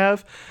recently they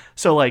have.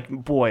 So, like,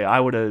 boy, I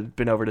would have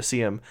been over to see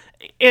him,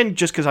 and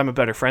just because I'm a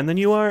better friend than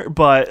you are.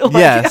 But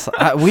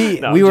like,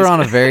 we were on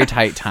a very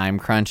tight time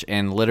crunch,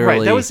 and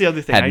literally that was the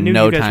other thing. I knew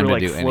you guys were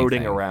like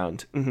floating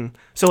around. Mm-hmm.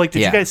 So, like,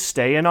 did you guys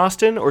stay in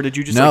Austin, or did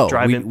you just like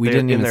drive in? We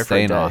didn't even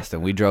stay in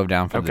Austin. We drove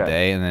down for the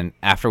day, and then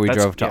after we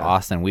drove to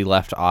Austin, we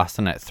left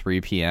Austin at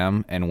 3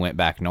 p.m. and went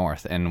back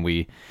north, and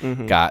we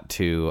got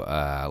to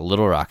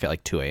Little Rock at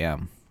like 2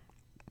 a.m.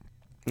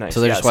 Nice.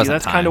 So there just wasn't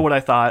that's kind of what I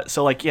thought.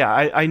 So like, yeah,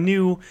 I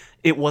knew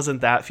it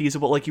wasn't that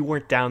feasible. Like you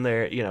weren't down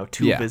there,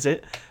 to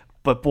visit.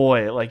 But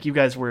boy, like you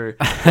guys were,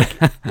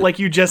 like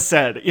you just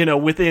said,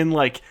 within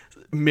like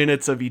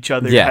minutes of each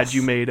other, had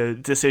you made a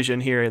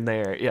decision here and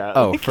there. Yeah.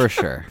 Oh, for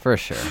sure.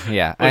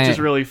 Yeah. Which is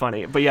really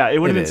funny. But yeah, it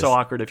would have been so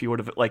awkward if you would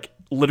have like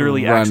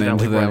literally run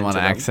into them on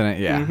accident.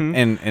 Yeah. Mm-hmm.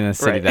 In a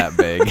city that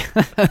big.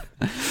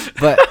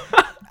 But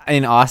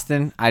in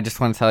Austin, I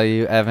just want to tell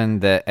you, Evan,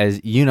 that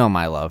as you know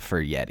my love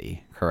for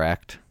Yeti,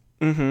 correct?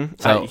 Mm-hmm.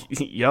 So,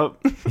 yep.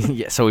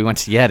 Yeah, so we went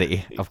to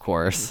Yeti, of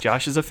course.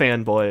 Josh is a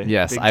fanboy.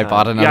 Yes, I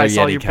bought another Yeti cup. I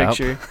saw your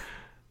picture.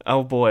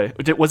 Oh boy,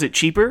 was it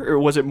cheaper or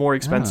was it more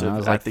expensive it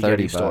was at like the $30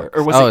 Yeti store?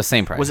 Or was it the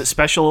same price? Was it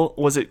special?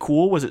 Was it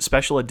cool? Was it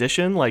special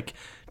edition? Like,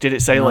 did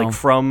it say like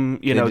from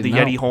the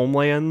Yeti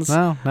homelands?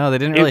 No, they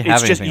didn't really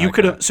have anything. You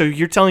could have. So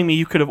you're telling me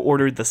you could have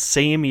ordered the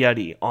same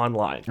Yeti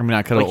online? I mean,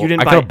 I could have.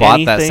 I could have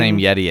bought that same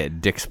Yeti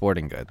at Dick's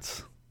Sporting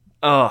Goods.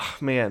 Oh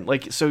man,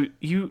 like so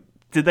you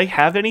did they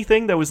have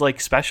anything that was like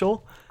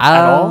special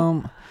at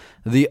all?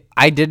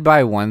 I did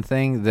buy one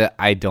thing that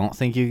I don't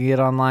think you could get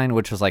online,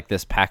 which was like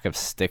this pack of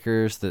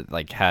stickers that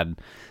like had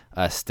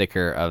a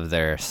sticker of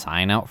their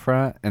sign out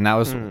front, and that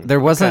was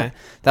that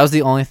was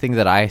the only thing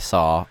that I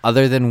saw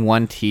other than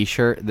one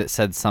T-shirt that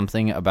said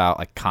something about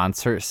like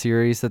concert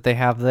series that they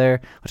have there,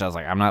 which I was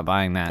like, I'm not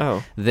buying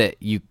that. That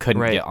you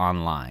couldn't get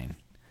online.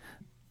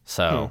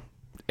 So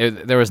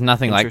there was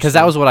nothing like, because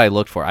that was what I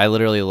looked for. I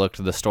literally looked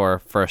at the store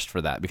first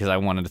for that because I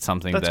wanted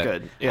something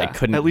that I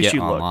couldn't at least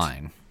get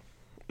online.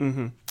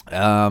 Mm-hmm.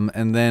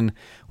 And then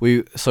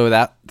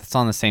that's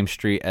on the same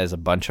street as a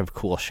bunch of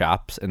cool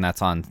shops, and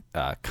that's on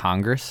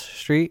Congress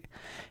Street.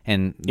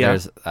 And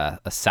there's a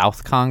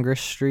South Congress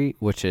Street,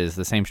 which is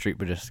the same street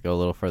but just go a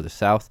little further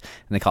south,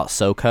 and they call it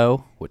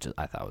SoCo, which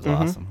I thought was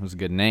awesome. It was a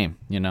good name,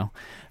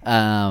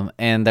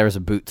 and there was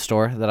a boot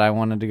store that I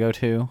wanted to go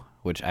to,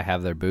 which I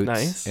have their boots.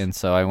 Nice. And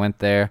so I went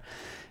there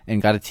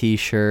and got a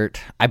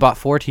T-shirt. I bought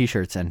 4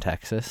 T-shirts in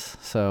Texas,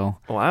 so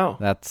wow,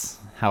 that's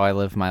how I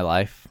live my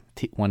life.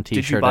 One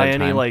T-shirt. Did you buy at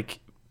a time.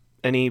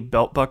 any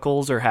belt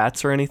buckles or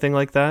hats or anything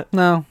like that?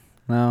 No.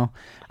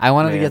 I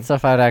wanted to get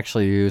stuff I'd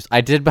actually use.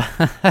 I did buy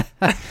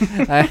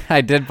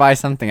I did buy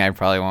something I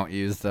probably won't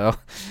use though.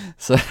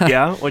 So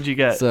yeah, what'd you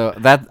get? So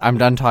that I'm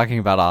done talking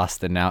about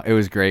Austin now. It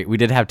was great. We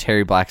did have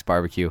Terry Black's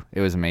barbecue.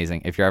 It was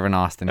amazing. If you're ever in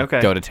Austin,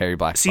 go to Terry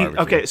Black's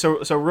barbecue. Okay,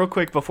 so real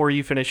quick before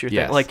you finish your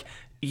thing, like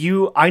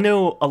I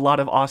know a lot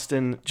of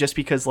Austin just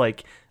because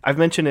like I've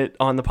mentioned it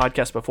on the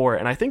podcast before,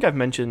 and I think I've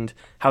mentioned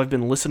how I've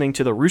been listening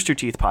to the Rooster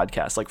Teeth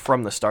podcast like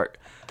from the start.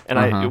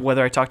 And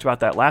whether I talked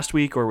about that last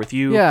week or with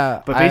you,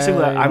 but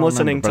basically I'm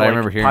listening to like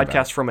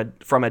podcasts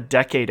from a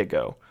decade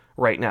ago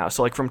right now.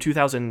 So like from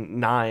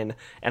 2009,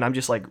 and I'm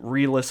just like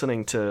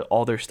re-listening to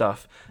all their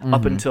stuff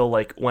up until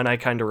like when I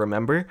kind of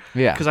remember.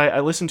 Yeah. Because I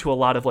listen to a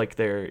lot of like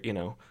their,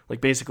 like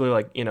basically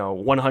like,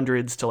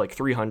 100s to like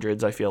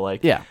 300s, I feel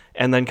like. Yeah.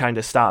 And then kind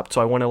of stopped.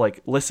 So I want to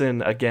like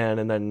listen again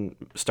and then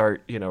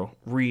start,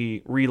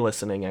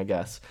 re-listening, I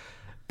guess.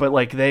 But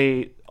like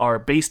they are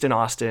based in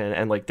Austin,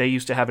 and like they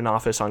used to have an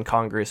office on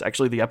Congress.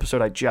 Actually, the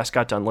episode I just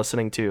got done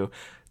listening to,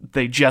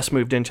 they just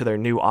moved into their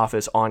new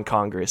office on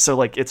Congress. So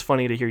like it's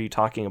funny to hear you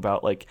talking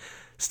about like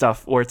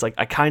stuff where it's like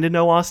I kind of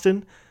know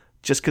Austin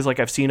just because like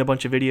I've seen a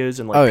bunch of videos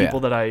and like people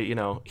that I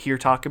hear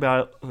talk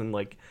about and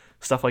like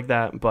stuff like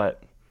that.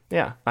 But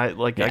yeah, I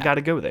got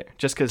to go there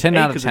just because 10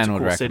 out of 10 it's a would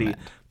cool recommend. city,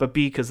 but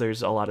B, because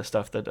there's a lot of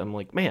stuff that I'm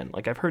like, man,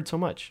 like I've heard so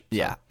much. So.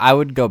 Yeah, I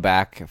would go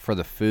back for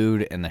the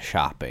food and the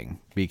shopping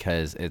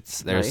because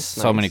there's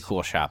so many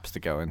cool shops to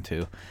go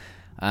into.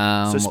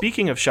 So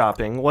speaking of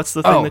shopping, what's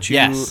the thing that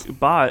you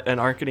bought and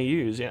aren't going to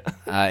use? Yeah,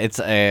 it's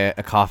a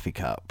coffee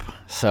cup.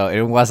 So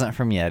it wasn't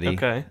from Yeti.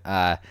 Okay.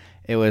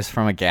 It was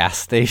from a gas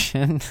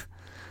station.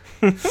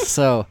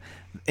 So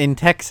in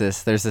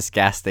Texas, there's this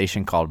gas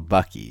station called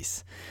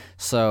Buc-ee's.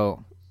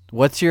 So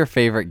what's your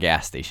favorite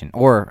gas station?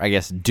 Or I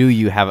guess, do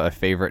you have a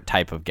favorite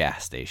type of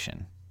gas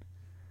station?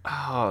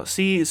 Oh,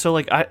 see, so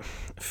like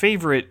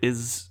favorite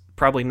is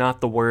probably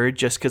not the word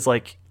just because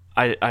like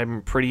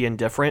I'm pretty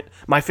indifferent.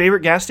 My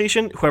favorite gas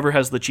station, whoever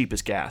has the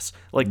cheapest gas.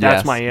 Like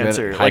that's my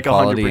answer. Like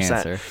 100%.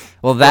 Answer.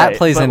 Well, that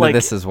plays into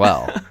this as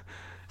well.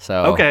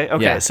 So Okay.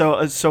 Yeah.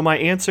 So my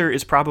answer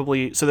is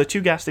probably, so the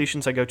 2 gas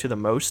stations I go to the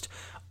most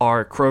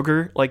are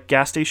Kroger like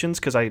gas stations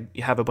because I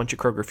have a bunch of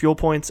Kroger fuel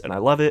points and I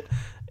love it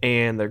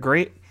and they're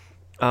great.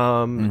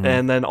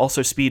 And then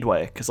also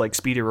Speedway because like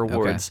Speedy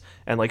Rewards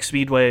and like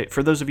Speedway,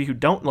 for those of you who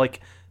don't, like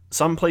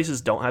some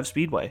places don't have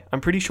Speedway. I'm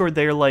pretty sure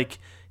they're like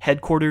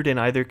headquartered in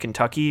either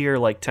Kentucky or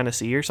like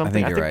Tennessee or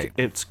something. I think you're right.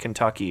 It's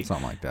Kentucky.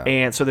 Something like that.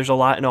 And so there's a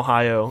lot in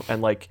Ohio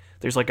and like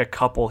there's like a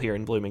couple here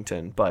in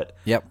Bloomington, but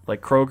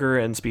like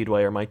Kroger and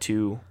Speedway are my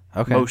 2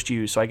 most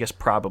used, so I guess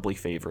probably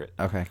favorite.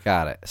 Okay,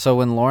 got it. So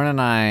when Lauren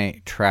and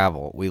I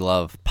travel, we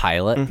love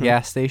Pilot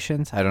gas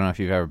stations. I don't know if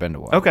you've ever been to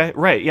one. Okay,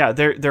 right. Yeah,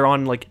 they're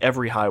on like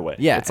every highway.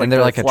 Yeah, it's like and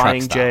they're like a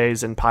Flying truck stop.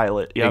 J's and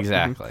Pilot. Yep.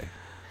 Exactly.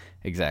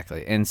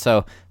 Exactly. And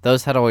so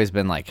those had always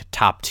been like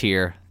top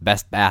tier,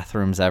 best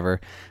bathrooms ever.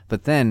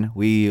 But then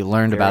we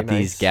learned about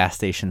these gas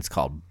stations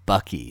called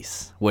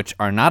Buc-ee's, which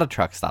are not a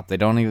truck stop. They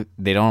don't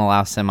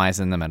allow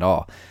semis in them at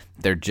all.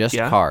 They're just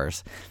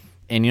cars.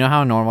 And you know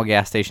how a normal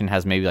gas station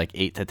has maybe like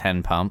 8 to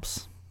 10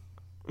 pumps?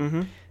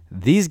 Mm-hmm.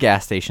 These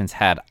gas stations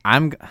had,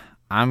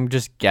 I'm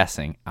just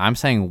guessing, I'm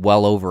saying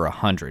well over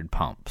 100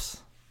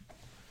 pumps.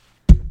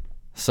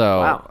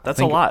 So wow, that's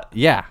a lot.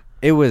 Yeah,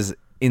 it was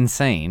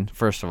insane,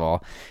 first of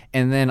all.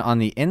 And then on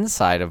the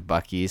inside of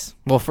Buc-ee's,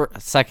 well, for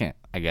a second,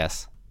 I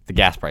guess, the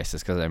gas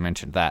prices, because I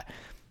mentioned that.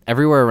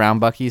 Everywhere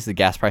around Buc-ee's, the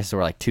gas prices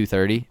were like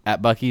 $2.30.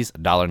 At Buc-ee's,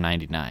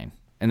 $1.99.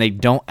 And they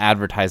don't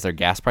advertise their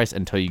gas price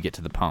until you get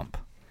to the pump.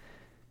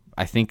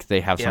 I think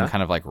they have some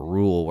kind of like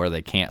rule where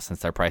they can't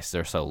since their prices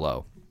are so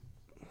low.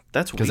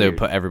 That's because they would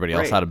put everybody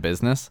else out of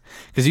business.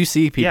 Because you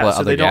see people at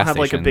so other they don't gas have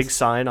stations, like a big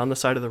sign on the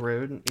side of the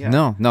road.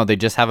 Yeah. No, they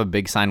just have a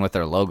big sign with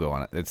their logo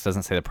on it. It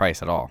doesn't say the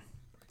price at all.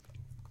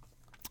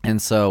 And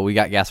so we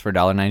got gas for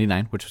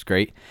 $1.99, which was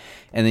great.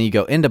 And then you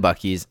go into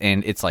Buc-ee's,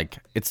 and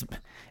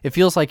it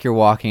feels like you're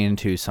walking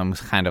into some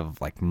kind of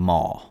like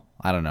mall.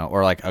 I don't know,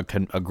 or like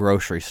a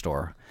grocery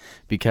store,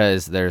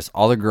 because there's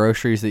all the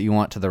groceries that you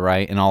want to the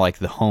right and all like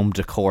the home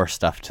decor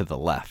stuff to the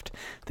left.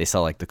 They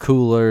sell like the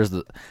coolers,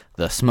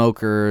 the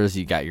smokers.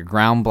 You got your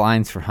ground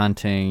blinds for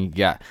hunting. You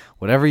got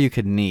whatever you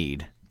could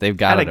need. They've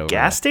got it over at a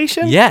gas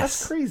station? Yes,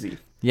 that's crazy.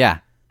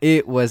 Yeah,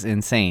 it was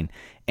insane.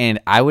 And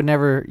I would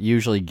never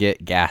usually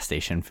get gas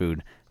station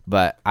food,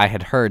 but I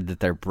had heard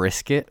that their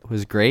brisket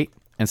was great.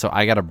 And so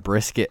I got a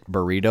brisket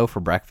burrito for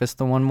breakfast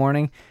the one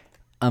morning.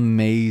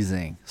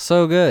 Amazing.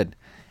 So good.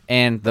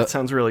 And that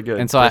sounds really good.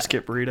 And so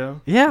brisket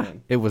burrito? Yeah,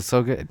 it was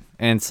so good.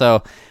 And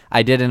so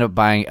I did end up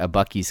buying a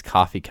Buc-ee's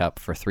coffee cup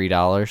for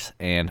 $3,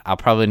 and I'll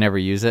probably never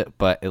use it,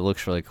 but it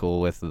looks really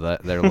cool with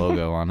their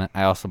logo on it.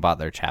 I also bought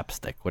their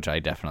chapstick, which I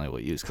definitely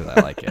will use because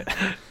I like it.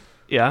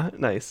 Yeah,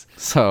 nice.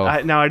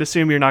 So now I'd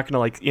assume you're not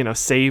going to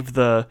save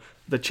the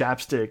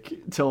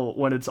chapstick till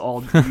when it's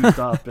all used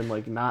up and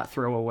like not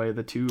throw away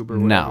the tube or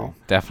whatever. No,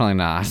 definitely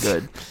not.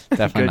 Good.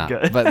 Definitely not.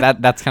 Good. But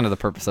that's kind of the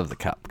purpose of the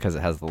cup because it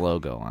has the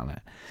logo on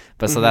it.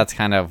 But so that's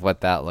kind of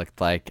what that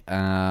looked like.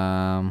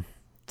 So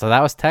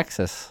that was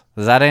Texas.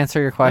 Does that answer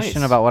your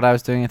question about what I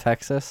was doing in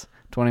Texas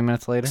 20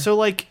 minutes later? So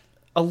like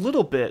a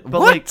little bit,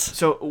 but what? Like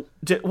so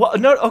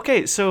no,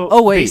 okay,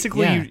 so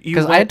basically you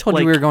because I had told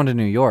you we were going to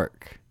New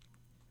York.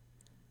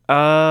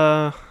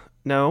 No.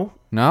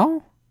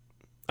 No?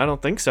 I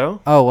don't think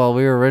so. Oh, well,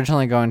 we were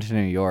originally going to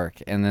New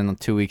York, and then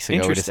 2 weeks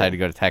ago we decided to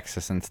go to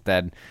Texas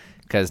instead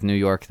because New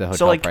York, the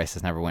hotel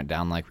prices never went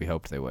down like we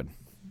hoped they would.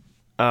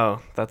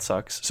 Oh, that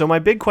sucks. So my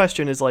big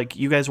question is, like,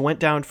 you guys went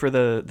down for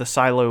the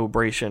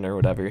Silobration or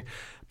whatever,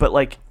 but,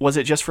 like, was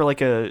it just for,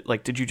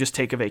 did you just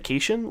take a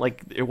vacation?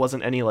 Like, it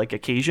wasn't any, like,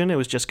 occasion? It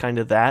was just kind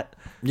of that?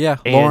 Yeah,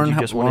 Lauren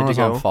was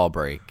on fall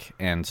break,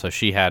 and so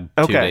she had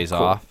 2 days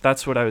off.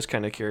 That's what I was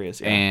kind of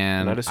curious. Yeah.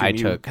 And I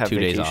took 2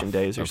 days off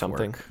days or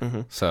something.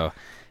 Mm-hmm. So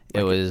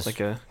it was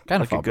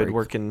kind of a good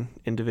working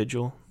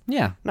individual.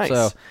 Yeah. Nice.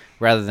 So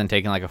rather than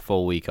taking like a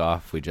full week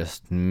off, we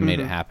just made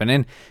it happen.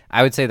 And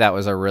I would say that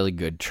was a really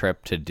good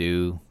trip to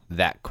do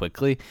that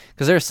quickly,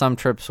 because there's some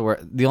trips where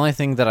the only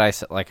thing that I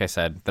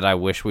said that I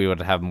wish we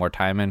would have more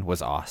time in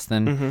was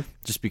Austin,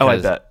 just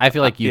because I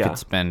feel like you could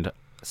spend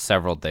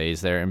several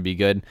days there and be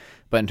good.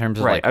 But in terms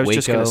of like I was Waco,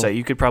 just gonna say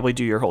you could probably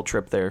do your whole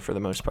trip there for the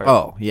most part.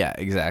 Oh yeah,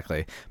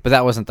 exactly. But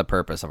that wasn't the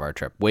purpose of our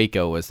trip.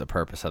 Waco was the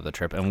purpose of the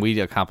trip, and we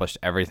accomplished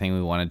everything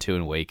we wanted to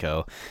in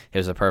Waco. It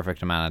was a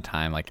perfect amount of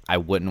time. Like I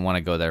wouldn't want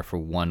to go there for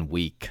 1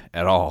 week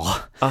at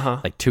all.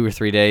 Like 2 or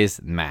 3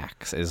 days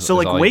max is. So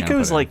is like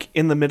Waco's like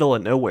in the middle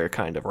of nowhere,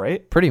 kind of,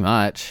 right? Pretty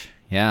much,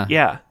 yeah.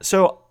 Yeah.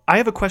 So I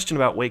have a question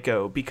about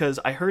Waco because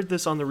I heard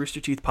this on the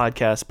Rooster Teeth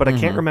podcast, but I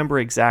can't remember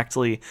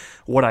exactly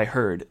what I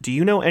heard. Do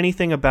you know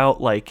anything about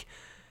like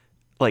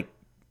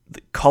the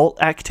cult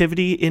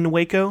activity in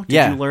Waco?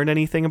 Did you learn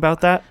anything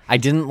about that? I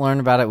didn't learn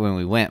about it when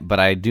we went,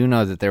 but I do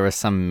know that there was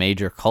some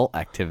major cult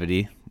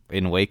activity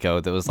in Waco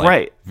that was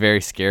like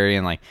very scary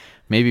and like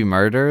maybe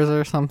murders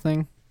or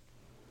something.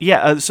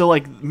 Yeah, so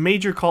like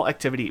major cult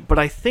activity, but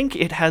I think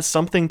it has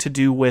something to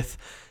do with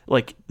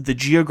like the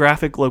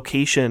geographic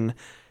location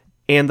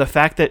and the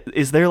fact that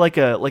is there like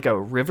a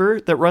river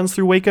that runs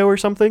through Waco or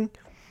something?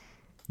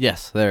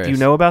 Yes, there is. Do you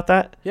know about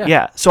that? Yeah.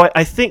 Yeah. So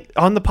I think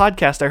on the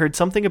podcast I heard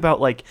something about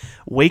like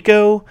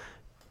Waco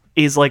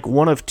is like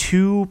one of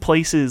 2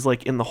 places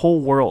like in the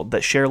whole world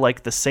that share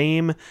like the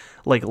same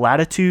like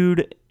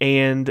latitude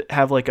and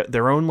have like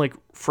their own like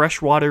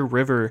freshwater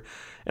river,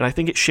 and I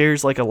think it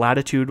shares like a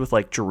latitude with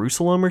like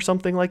Jerusalem or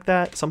something like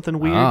that, something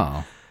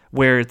weird,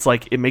 where it's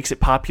like it makes it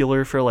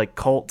popular for like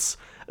cults.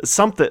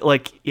 Something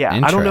like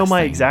I don't know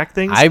my exact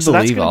things. So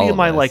that's going to be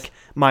my like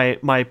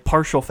my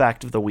partial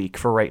fact of the week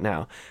for right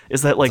now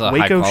is that like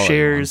Waco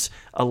shares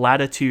a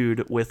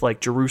latitude with like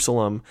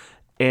Jerusalem,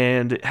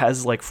 and it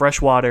has like fresh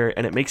water,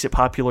 and it makes it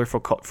popular for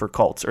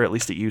cults, or at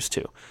least it used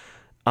to.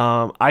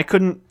 I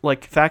couldn't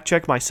like fact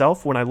check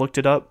myself when I looked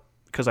it up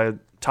because I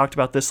talked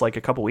about this like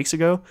a couple weeks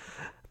ago,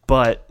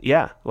 But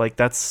yeah, like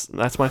that's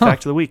my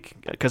fact of the week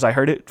because I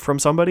heard it from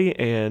somebody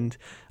and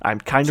I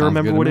kind of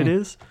remember what it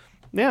is.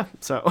 Yeah,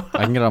 so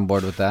I can get on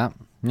board with that.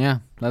 Yeah,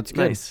 that's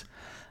good. Nice.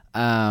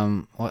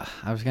 Well,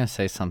 I was gonna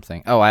say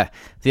something. Oh,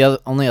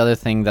 the only other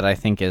thing that I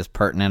think is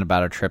pertinent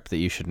about a trip that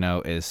you should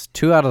know is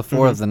 2 out of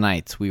 4 of the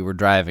nights we were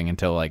driving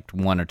until like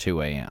 1 or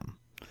 2 a.m.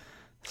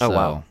 So, oh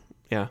wow,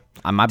 yeah.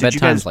 My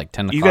bedtime's like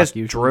 10 o'clock. You guys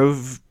usually.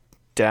 Drove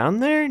down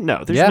there?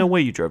 No, there's no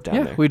way you drove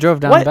down there. We drove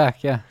down and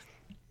back. Yeah,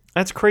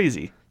 that's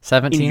crazy.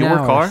 17 in your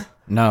hours. Car?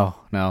 No.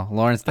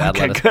 Lawrence dad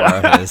let us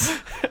borrow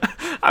his.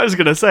 I was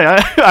gonna say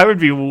I would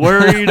be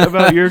worried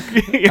about your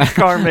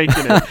car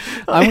making it.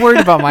 I'm worried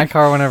about my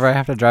car whenever I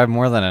have to drive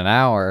more than an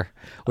hour,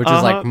 which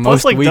is like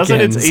most Plus, weekends.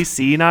 Doesn't its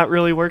AC not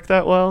really work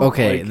that well?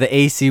 Okay, the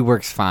AC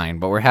works fine,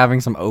 but we're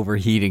having some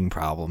overheating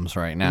problems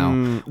right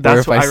now.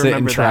 That's where if I sit in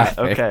remember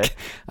traffic, that.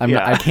 Okay,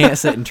 I can't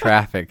sit in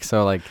traffic,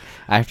 so like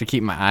I have to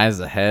keep my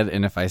eyes ahead,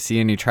 and if I see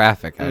any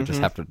traffic, I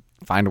just have to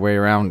find a way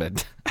around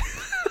it.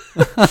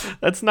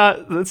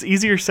 That's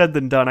easier said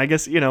than done. I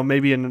guess,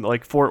 maybe in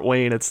like Fort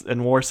Wayne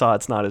and Warsaw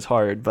it's not as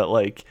hard, but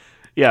like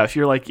yeah, if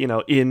you're like,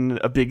 in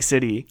a big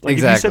city, like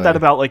if you said that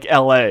about like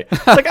LA,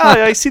 it's like,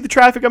 I see the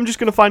traffic, I'm just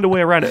going to find a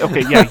way around it.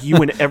 Okay. Yeah. You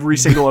and every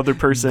single other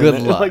person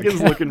Good luck. like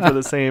is looking for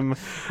the same,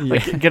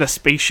 like get a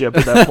spaceship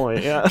at that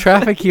point. Yeah.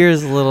 Traffic here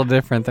is a little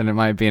different than it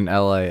might be in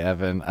LA,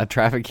 Evan. A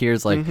traffic here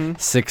is like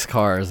 6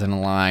 cars in a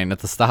line at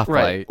the stoplight.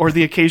 Right. Or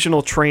the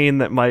occasional train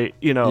that might,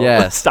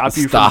 stop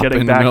you stop from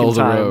getting in back in the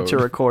time to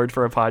record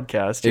for a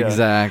podcast. Yeah.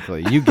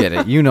 Exactly. You get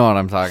it. You know what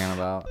I'm talking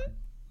about.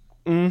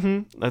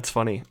 That's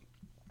funny.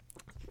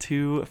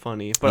 Too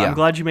funny, but I'm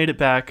glad you made it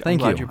back. I'm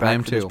glad you're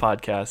back for this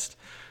podcast.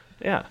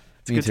 Yeah,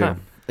 it's a good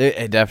time.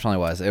 It definitely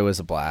was. It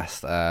was a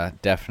blast.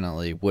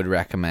 Definitely would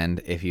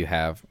recommend if you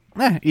have,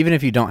 even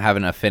if you don't have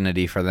an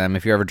affinity for them.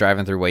 If you're ever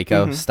driving through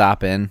Waco,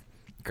 stop in,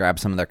 grab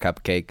some of their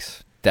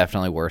cupcakes.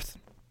 Definitely worth.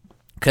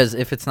 Because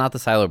if it's not the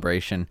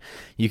celebration,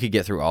 you could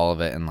get through all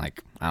of it in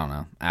like, I don't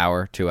know,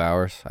 hour, 2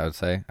 hours, I would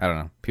say. I don't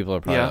know. People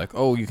are probably like,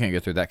 oh, you can't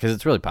get through that. Because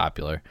it's really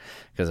popular.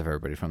 Because of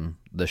everybody from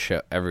the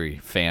show. Every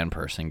fan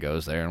person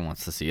goes there and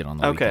wants to see it on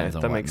the weekends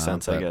and that makes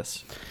sense, I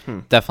guess.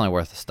 Definitely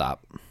worth a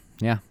stop.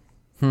 Yeah.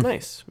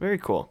 Nice. Very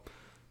cool.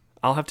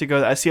 I'll have to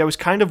go. I was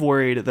kind of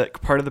worried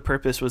that part of the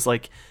purpose was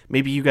like,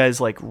 maybe you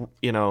guys like,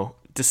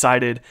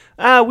 decided,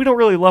 we don't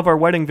really love our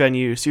wedding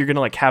venue, so you're gonna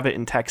like have it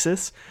in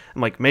Texas.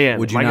 I'm like, man,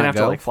 am I gonna have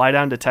to like fly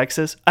down to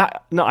Texas?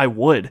 No, I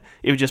would.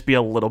 It would just be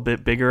a little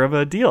bit bigger of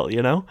a deal,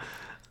 Yes.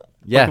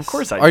 Like, of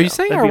course Are you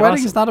saying our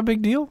wedding is not a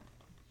big deal?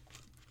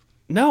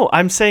 No,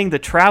 I'm saying the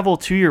travel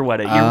to your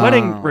wedding. Your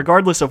wedding,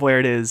 regardless of where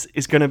it is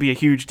going to be a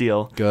huge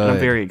deal. Good. And I'm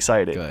very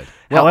excited. Good.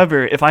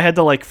 However, if I had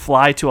to like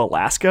fly to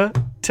Alaska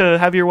to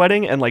have your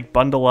wedding and like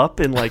bundle up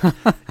in like,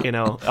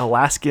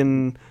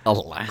 Alaskan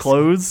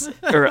clothes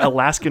or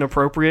Alaskan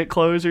appropriate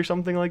clothes or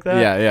something like that.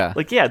 Yeah.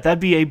 Like, yeah,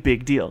 that'd be a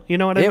big deal. You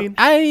know what I mean?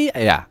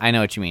 I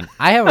know what you mean.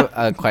 I have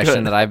a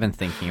question that I've been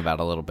thinking about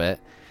a little bit.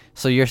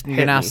 So you're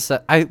now,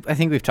 I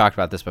think we've talked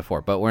about this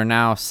before, but we're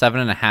now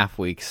 7.5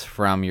 weeks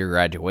from your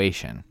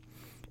graduation.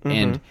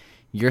 And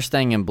you're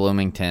staying in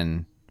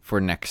Bloomington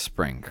for next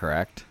spring,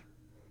 correct?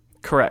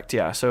 Correct,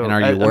 yeah. So, and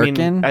are you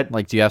working?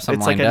 Do you have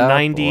something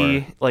lined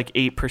up? It's like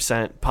a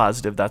 8%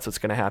 positive that's what's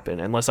going to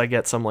happen, unless I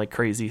get some like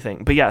crazy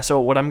thing. But yeah,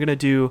 so what I'm going to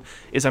do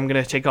is I'm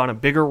going to take on a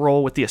bigger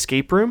role with the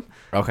escape room.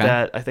 Okay.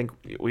 That I think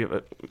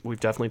we've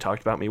definitely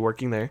talked about me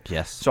working there.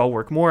 Yes. So I'll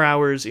work more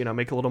hours,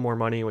 make a little more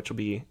money, which will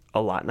be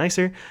a lot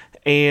nicer.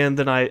 And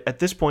then at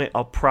this point,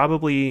 I'll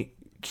probably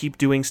keep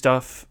doing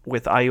stuff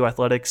with IU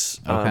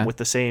Athletics with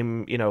the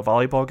same,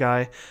 volleyball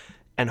guy,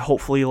 and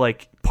hopefully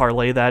like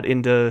parlay that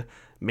into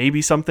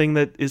maybe something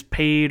that is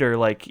paid or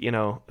like,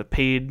 a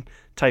paid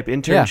type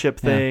internship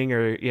thing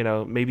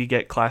or, maybe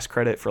get class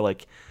credit for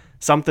like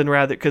something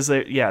rather. Cause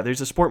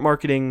there's a sport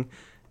marketing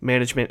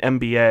management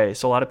MBA.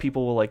 So a lot of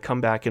people will like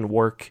come back and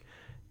work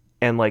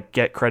and like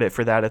get credit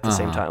for that at the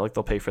same time. Like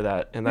they'll pay for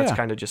that. And that's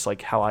kind of just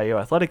like how IU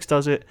Athletics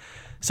does it.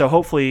 So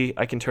hopefully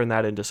I can turn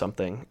that into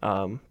something.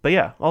 But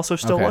yeah, also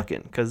still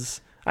looking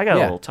because I got a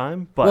little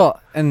time. But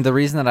well, and the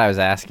reason that I was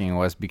asking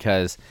was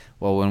because,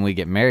 when we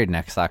get married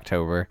next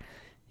October,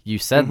 you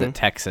said that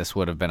Texas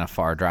would have been a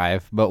far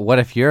drive. But what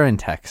if you're in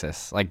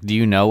Texas? Like, do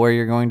you know where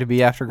you're going to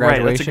be after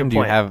graduation? Right, that's a good point. Do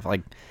you have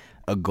like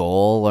a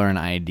goal or an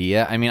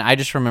idea? I mean, I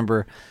just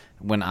remember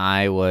when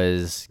I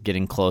was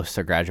getting close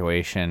to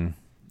graduation,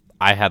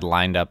 I had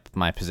lined up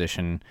my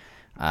position,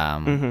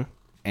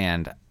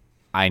 and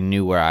I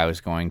knew where I was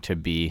going to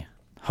be,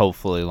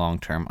 hopefully long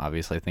term.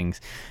 Obviously,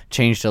 things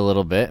changed a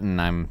little bit, and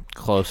I'm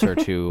closer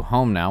to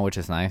home now, which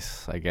is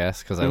nice, I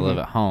guess, because I live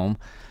at home.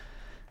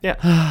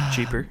 Yeah,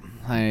 cheaper.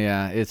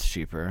 It's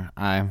cheaper.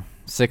 I'm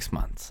 6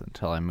 months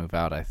until I move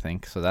out, I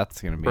think, so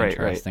that's going to be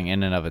interesting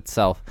in and of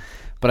itself.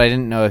 But I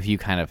didn't know if you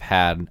kind of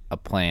had a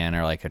plan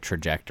or like a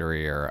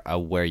trajectory or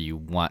where you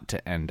want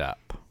to end up.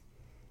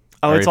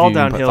 Oh, it's all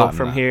downhill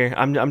from here.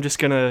 I'm just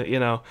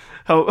gonna,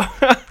 hope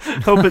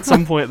at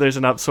some point there's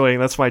an upswing.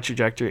 That's my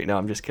trajectory. No,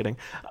 I'm just kidding.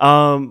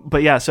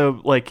 But yeah,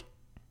 so like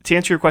to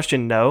answer your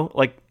question, no.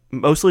 Like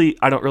mostly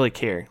I don't really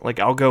care. Like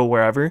I'll go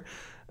wherever.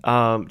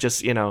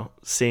 Just,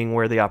 seeing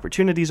where the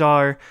opportunities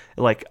are.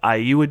 Like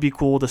IU would be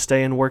cool to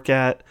stay and work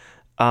at.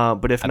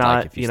 But if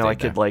not, I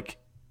could there.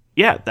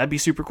 Yeah, that'd be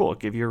super cool.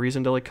 Give you a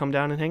reason to come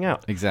down and hang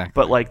out. Exactly.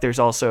 But there's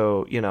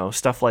also,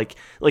 stuff like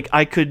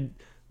I could,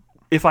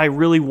 if I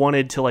really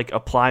wanted to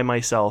apply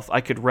myself,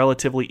 I could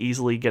relatively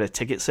easily get a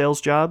ticket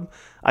sales job.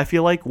 I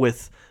feel like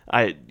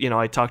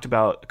I talked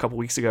about a couple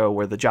weeks ago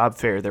where the job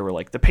fair, there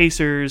were the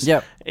Pacers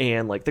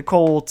and the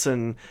Colts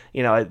and,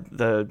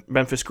 the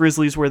Memphis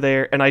Grizzlies were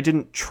there. And I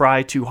didn't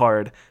try too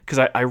hard because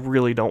I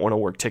really don't want to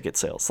work ticket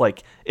sales.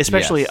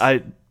 Especially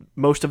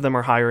most of them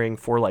are hiring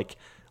for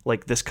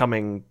this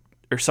coming,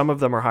 or some of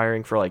them are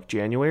hiring for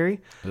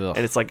January. Ugh. And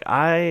it's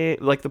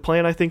the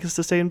plan I think is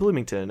to stay in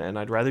Bloomington and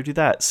I'd rather do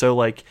that.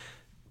 So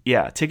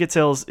ticket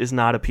sales is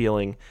not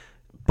appealing,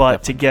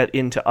 but to get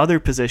into other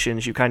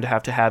positions, you kind of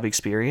have to have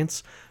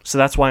experience. So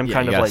that's why I'm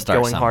kind of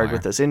going hard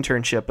with this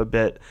internship a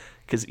bit.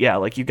 Cause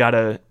like you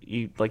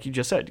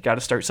just said, you got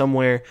to start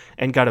somewhere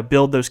and got to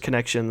build those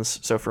connections.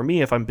 So for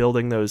me, if I'm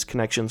building those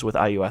connections with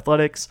IU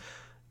athletics,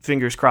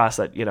 fingers crossed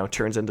that,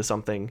 turns into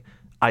something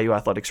IU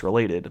athletics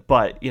related,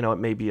 but it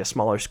may be a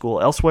smaller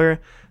school elsewhere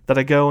that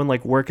I go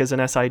and work as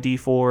an SID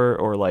for,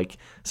 or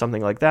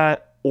something like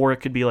that. Or it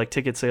could be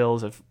ticket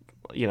sales if,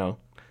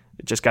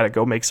 just got to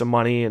go make some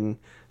money and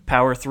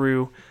power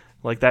through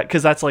that.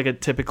 Cause that's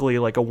typically a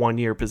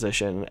 1-year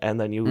position. And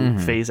then you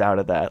phase out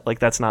of that.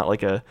 That's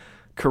not a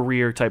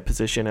career type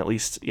position. At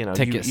least, you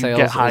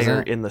get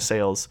higher in the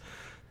sales.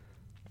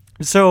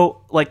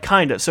 So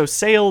kind of, so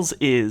sales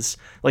is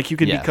you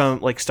could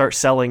become start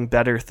selling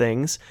better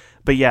things.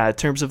 But yeah, in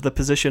terms of the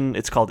position,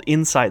 it's called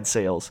inside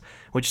sales,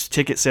 which is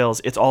ticket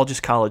sales. It's all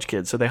just college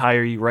kids. So they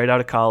hire you right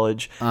out of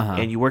college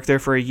and you work there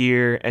for a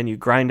year and you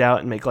grind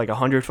out and make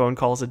 100 phone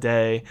calls a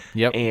day.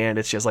 Yep. And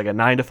it's just a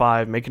 9 to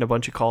 5, making a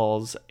bunch of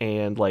calls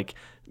and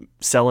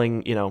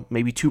selling,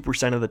 maybe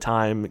 2% of the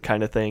time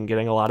kind of thing,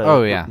 getting a lot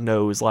of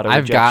no's, a lot of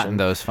rejection. I've gotten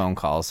those phone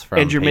calls from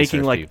and you're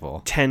Pacers making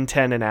people.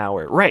 $10 an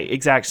hour. Right,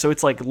 exactly. So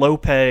it's low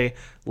pay,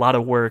 a lot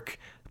of work,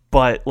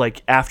 but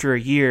after a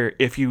year,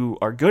 if you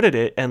are good at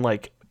it and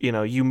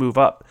you move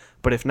up.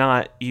 But if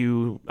not,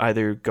 you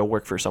either go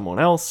work for someone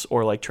else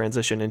or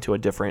transition into a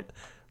different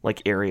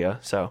area.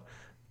 So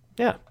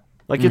yeah,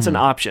 it's an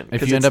option.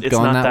 If you end up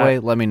going that way,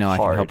 let me know. Hard.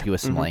 I can help you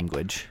with some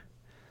language.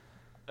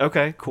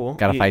 Okay, cool.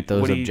 Gotta fight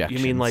those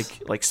objections. You mean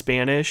like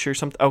Spanish or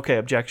something? Okay,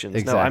 objections.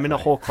 Exactly. No, I'm in a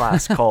whole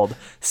class called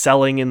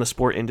Selling in the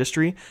Sport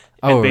Industry.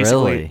 And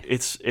basically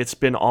it's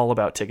been all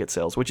about ticket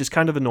sales, which is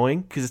kind of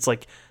annoying because it's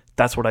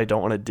that's what I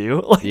don't want to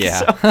do.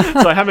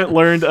 So I haven't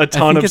learned a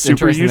ton of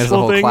super useful There's a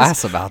whole things.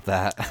 class about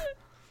that.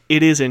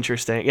 It is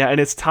interesting. Yeah,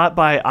 and it's taught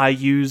by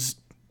IU's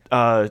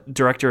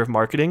director of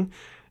marketing.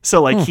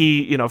 So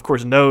he, of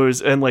course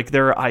knows, and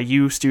there are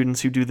IU students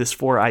who do this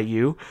for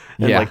IU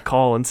and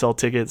call and sell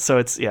tickets. So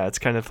it's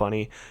kind of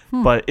funny,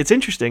 but it's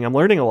interesting. I'm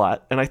learning a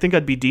lot, and I think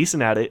I'd be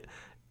decent at it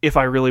if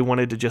I really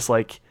wanted to just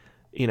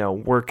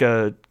work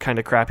a kind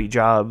of crappy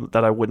job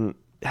that I wouldn't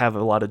have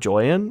a lot of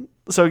joy in.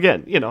 So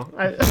again,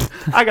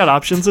 I got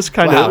options. This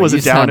kind of was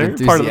a downer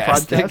part of the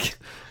podcast.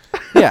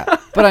 Yeah,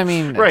 but I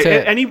mean, right?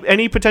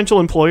 Any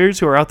potential employers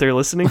who are out there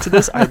listening to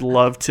this, I'd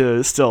love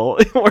to still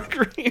work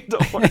for you.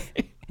 Don't worry.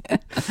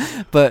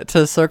 But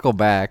to circle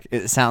back,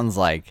 it sounds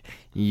like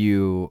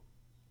you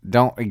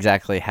don't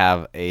exactly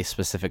have a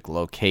specific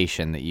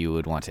location that you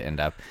would want to end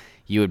up.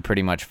 You would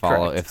pretty much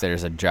follow Correct. If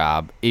there's a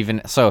job.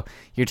 Even so,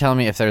 you're telling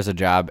me if there's a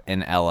job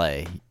in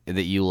LA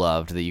that you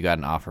loved, that you got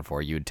an offer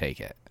for, you would take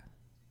it.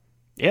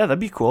 Yeah, that'd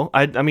be cool.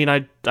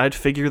 I'd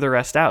figure the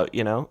rest out,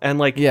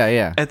 and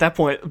at that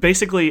point,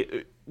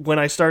 basically, when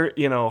I start,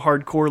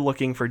 hardcore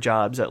looking for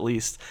jobs, at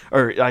least,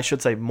 or I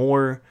should say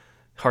more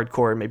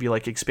hardcore, maybe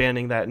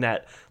expanding that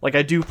net.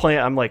 I do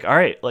plan. I'm all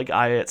right.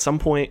 At some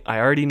point, I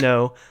already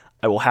know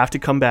I will have to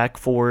come back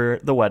for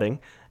the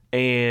wedding,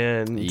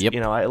 and yep.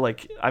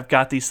 I've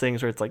got these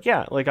things where it's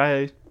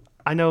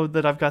I know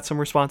that I've got some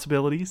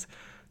responsibilities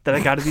that I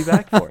got to be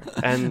back for,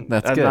 and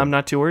I'm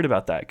not too worried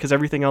about that because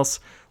everything else,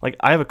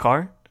 I have a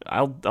car,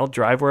 I'll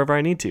drive wherever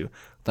I need to,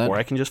 or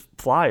I can just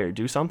fly or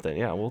do something.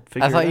 Yeah, we'll figure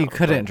it out. I thought you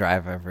couldn't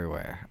drive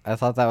everywhere. I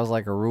thought that was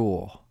a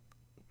rule.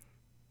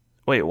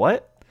 Wait,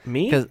 what?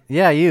 Me?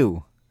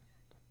 You.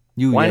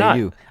 Why not?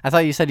 You. I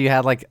thought you said you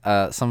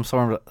had some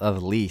sort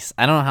of lease.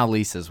 I don't know how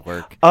leases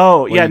work.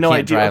 Oh, yeah, no,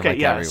 I do. Okay,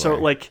 yeah. Everywhere.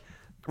 So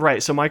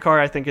right. So my car,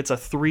 I think it's a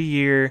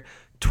 3-year,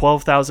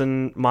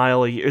 12,000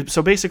 mile a year.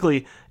 So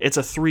basically, it's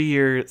a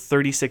 3-year,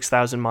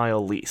 36,000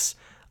 mile lease.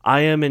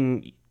 I am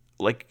in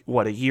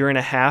a year and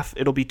a half.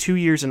 It'll be 2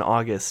 years in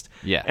August.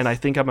 Yeah. And I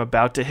think I'm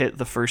about to hit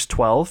the first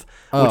 12,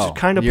 which is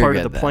kind of part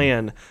of the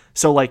plan.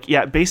 So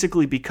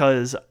basically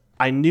because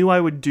I knew I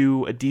would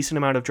do a decent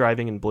amount of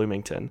driving in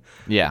Bloomington.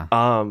 Yeah.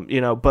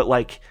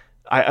 But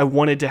I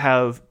wanted to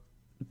have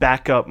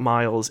backup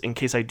miles in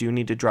case I do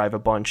need to drive a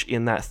bunch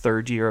in that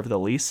 3rd year of the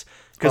lease.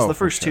 Because the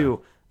first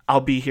 2, I'll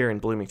be here in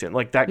Bloomington.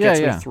 That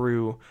gets me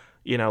through,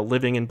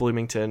 living in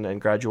Bloomington and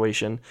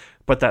graduation.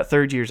 But that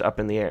 3rd year's up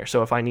in the air.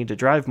 So if I need to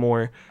drive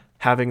more,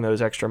 having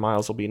those extra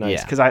miles will be nice.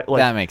 Yeah, Because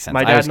that makes sense.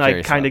 My dad and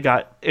I kind of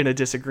got in a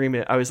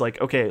disagreement. I was like,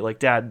 okay, like,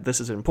 Dad,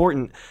 this is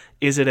important.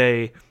 Is it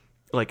a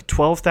like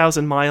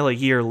 12,000 mile a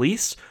year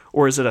lease,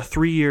 or is it a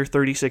 3-year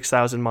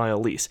 36,000 mile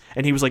lease?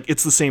 And he was like,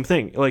 it's the same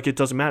thing. Like, it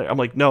doesn't matter. I'm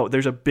like, no,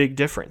 there's a big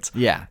difference.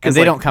 Yeah, because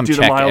they don't come do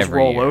check the miles every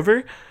roll year.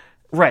 over?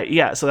 Right.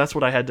 Yeah. So that's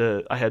what I had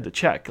to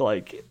check.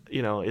 Like,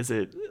 you know, is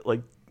it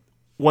like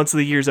once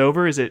the year's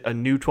over, is it a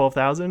new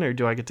 12,000, or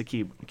do I get to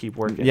keep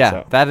working? Yeah,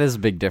 so. That is a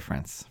big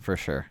difference for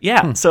sure.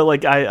 Yeah. So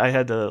like I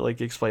had to like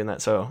explain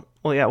that. So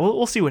well, yeah,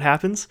 we'll see what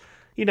happens.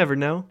 You never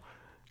know.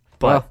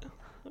 But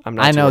I'm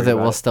not. I know that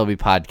we'll still be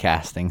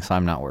podcasting, so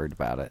I'm not worried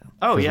about it.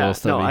 Oh yeah,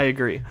 I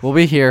agree. We'll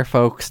be here,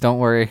 folks. Don't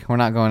worry, we're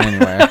not going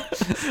anywhere.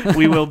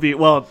 We will be.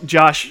 Well,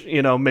 Josh,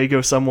 you know, may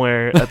go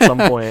somewhere at some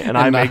point, and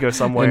I may go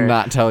somewhere and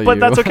not tell you. But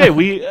that's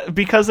okay.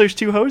 Because there's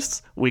 2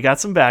 hosts, we got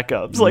some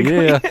backups. Like,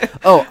 yeah.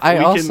 I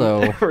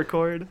also can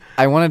record.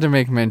 I wanted to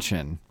make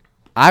mention.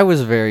 I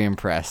was very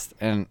impressed,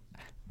 and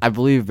I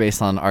believe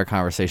based on our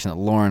conversation that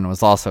Lauren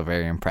was also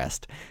very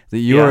impressed that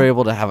you were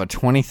able to have a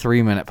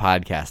 23-minute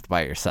podcast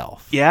by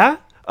yourself. Yeah.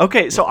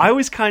 Okay, so I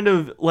was kind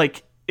of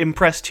like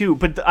impressed too,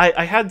 but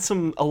I had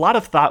a lot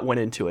of thought went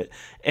into it,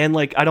 and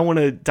like I don't want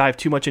to dive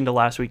too much into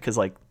last week because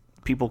like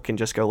people can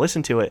just go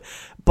listen to it.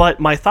 But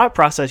my thought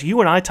process, you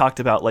and I talked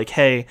about like,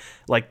 hey,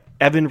 like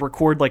Evan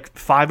record like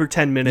 5 or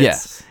 10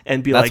 minutes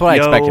and be That's like,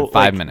 what I expected, 5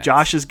 like, minutes.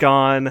 Josh is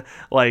gone.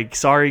 Like,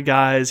 sorry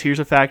guys, here's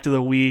a fact of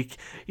the week.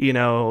 You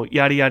know,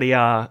 yada yada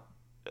yada.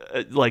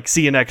 Like,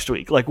 see you next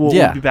week. Like,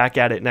 we'll be back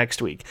at it next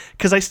week.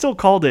 Because I still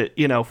called it,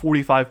 you know,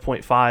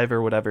 45.5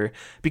 or whatever,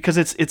 because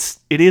it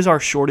is our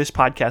shortest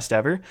podcast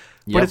ever,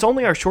 but it's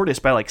only our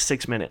shortest by like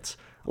 6 minutes.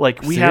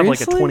 Like, we have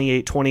like a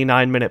 28,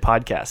 29 minute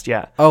podcast.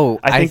 Yeah. Oh,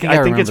 I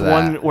think it's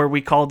one where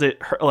we called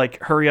it like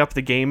Hurry Up,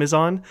 the Game is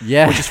on.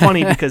 Yeah. Which is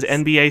funny because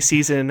NBA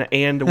season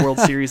and the World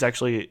Series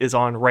actually is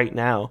on right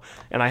now,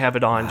 and I have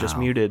it on just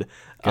muted.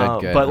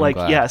 Good. But like,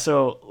 yeah,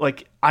 so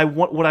like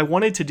what I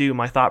wanted to do,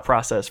 my thought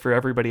process for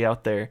everybody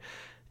out there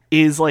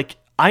is like,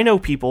 I know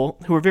people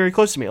who are very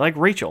close to me, like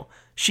Rachel.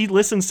 She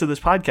listens to this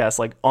podcast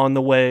like on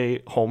the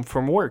way home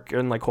from work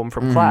and like home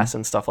from class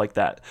and stuff like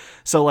that.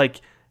 So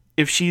like,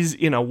 if she's,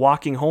 you know,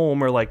 walking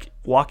home or like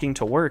walking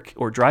to work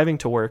or driving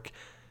to work,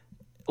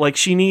 like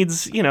she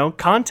needs, you know,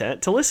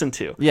 content to listen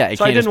to. Yeah.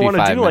 So I didn't want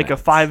to do like a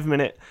 5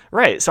 minute.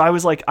 Right. So I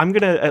was like, I'm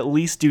going to at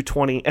least do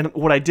 20. And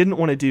what I didn't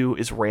want to do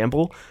is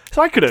ramble.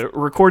 So I could have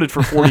recorded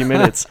for 40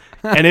 minutes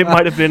and it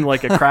might have been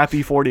like a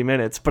crappy 40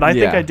 minutes, but I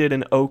think I did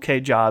an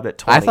okay job at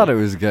 20. I thought it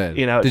was good.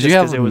 You know, did you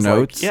have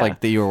notes like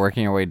that you were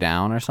working your way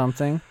down or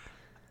something?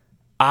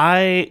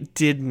 I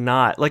did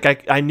not.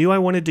 Like I knew I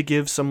wanted to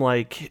give some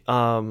like,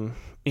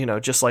 you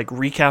know, just like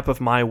recap of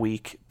my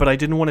week, but I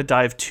didn't want to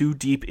dive too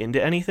deep into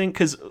anything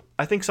because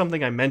I think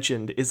something I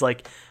mentioned is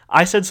like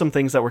I said some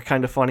things that were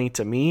kind of funny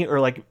to me or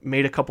like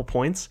made a couple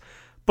points,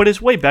 but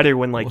it's way better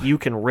when like you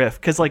can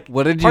riff because like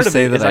what did you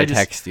say that I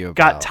text you about?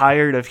 Got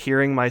tired of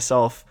hearing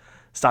myself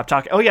stop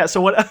talking. Oh yeah, so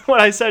what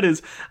I said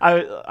is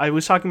I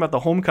was talking about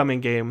the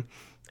homecoming game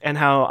and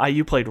how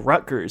IU played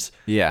Rutgers.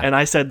 Yeah. And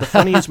I said the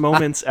funniest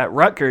moments at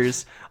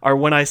Rutgers are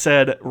when I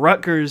said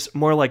Rutgers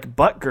more like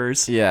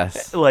Buttgers.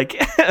 Yes. Like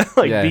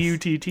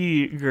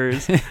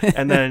B-U-T-T-gers.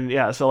 And then,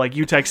 yeah, so like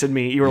you texted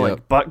me, you were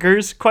like,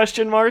 Buttgers, ?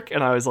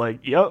 And I was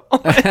like, yep.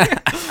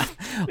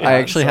 I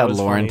actually had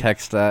Lauren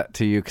text that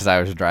to you because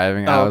I was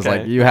driving. I was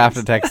like, you have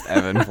to text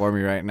Evan for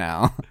me right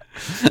now.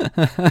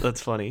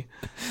 That's funny.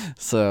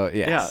 So,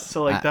 yes. Yeah,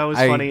 so like that was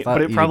funny,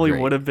 but it probably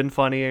would have been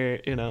funnier,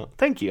 you know.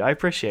 Thank you. I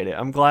appreciate it.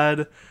 I'm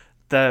glad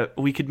that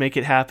we could make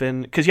it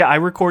happen. Because, yeah, I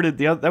recorded,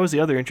 that was the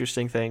other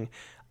interesting thing.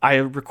 I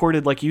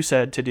recorded, like you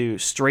said, to do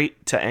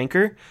straight to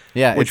Anchor.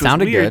 Yeah, which it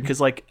sounded was weird good.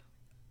 Because, like,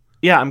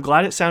 yeah, I'm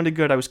glad it sounded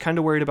good. I was kind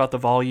of worried about the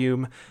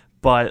volume,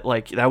 but,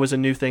 like, that was a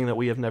new thing that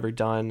we have never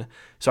done.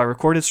 So I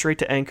recorded straight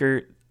to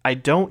Anchor. I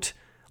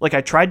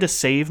tried to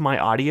save my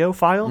audio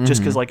file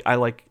just because, like,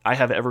 I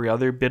have every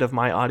other bit of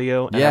my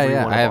audio and every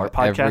one of our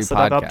podcasts that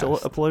I've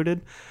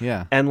uploaded.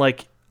 Yeah. And,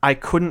 like, I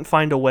couldn't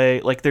find a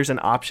way, like, there's an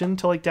option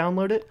to, like,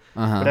 download it.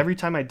 But every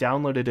time I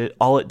downloaded it,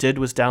 all it did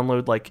was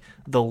download, like,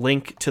 the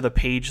link to the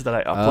page that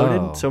I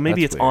uploaded. So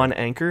maybe it's weird. On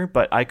Anchor,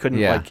 but I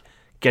couldn't, like,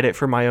 get it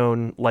for my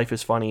own Life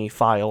is Funny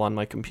file on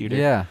my computer.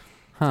 Yeah.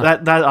 Huh.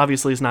 That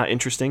obviously is not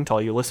interesting to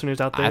all you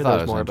listeners out there.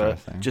 That was more of a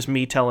just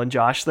me telling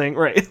Josh thing,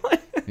 right?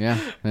 Yeah,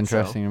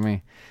 interesting to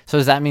me. So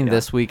does that mean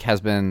this week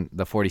has been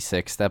the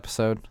 46th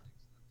episode?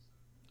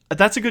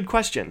 That's a good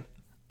question.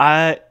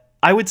 I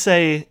would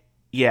say,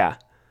 yeah.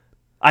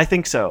 I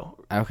think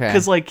so. Okay.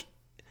 Because, like,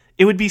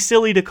 it would be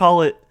silly to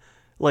call it,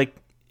 like,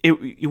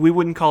 we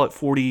wouldn't call it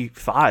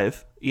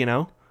 45, you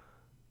know?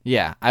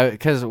 Yeah,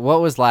 because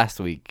what was last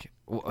week?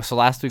 So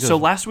last week was... So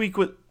last week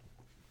was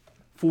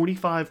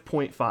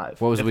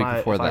 45.5. What was the week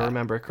before that? If I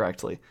remember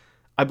correctly.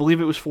 I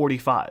believe it was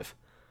 45.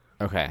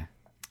 Okay.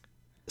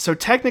 So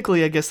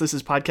technically, I guess this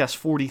is podcast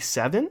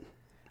 47?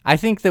 I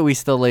think that we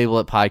still label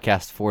it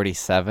podcast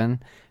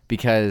 47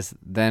 because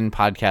then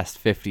podcast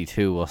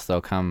 52 will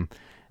still come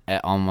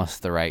at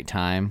almost the right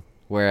time.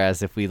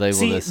 Whereas if we label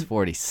this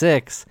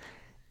 46,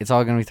 it's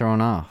all going to be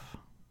thrown off.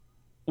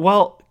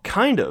 Well,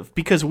 kind of,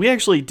 because we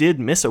actually did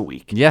miss a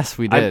week. Yes,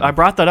 we did. I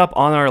brought that up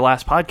on our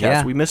last podcast.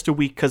 Yeah. We missed a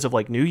week because of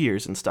like New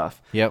Year's and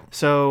stuff. Yep.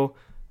 So,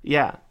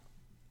 yeah.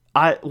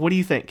 What do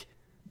you think?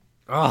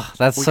 Oh,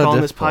 that's we so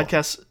calling difficult.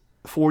 this podcast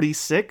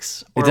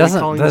 46? Or it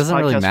doesn't podcast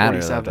really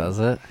matter, 47? though, does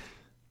it?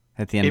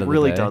 At the end of the day. It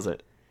really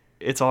doesn't.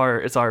 It's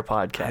our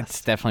podcast.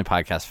 It's definitely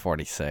podcast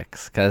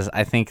 46, because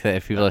I think that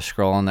if people are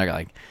scrolling, they're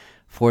like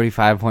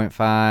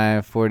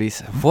 45.5,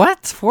 47.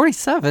 What?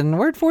 47?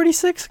 Where'd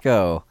 46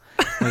 go?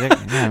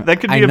 That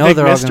could be a big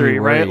mystery,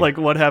 right? Like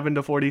what happened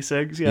to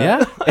 46?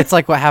 Yeah. It's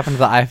like what happened to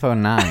the iPhone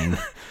 9.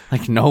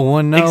 Like no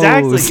one knows.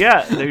 Exactly.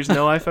 Yeah. There's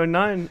no iPhone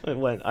 9. It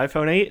went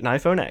iPhone 8 and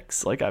iPhone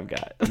X, like I've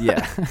got.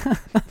 Yeah.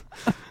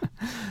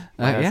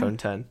 iPhone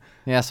 10.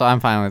 Yeah, so I'm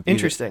fine with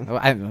interesting.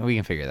 We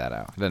can figure that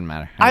out. It doesn't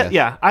matter.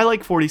 I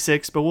like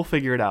 46, but we'll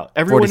figure it out.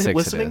 Everyone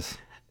listening,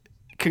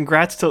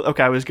 congrats to.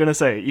 Okay, I was gonna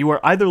say you are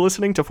either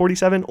listening to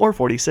 47 or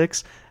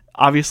 46.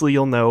 Obviously,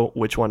 you'll know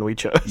which one we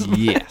chose.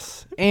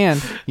 Yes,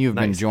 and you've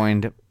been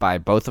joined by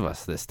both of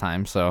us this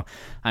time, so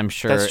I'm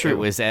sure it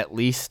was at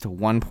least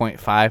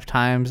 1.5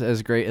 times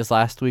as great as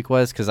last week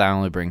was, because I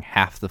only bring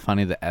half the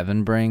funny that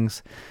Evan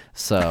brings.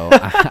 So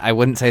I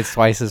wouldn't say it's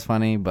twice as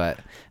funny, but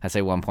I'd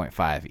say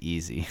 1.5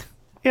 easy.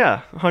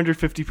 Yeah,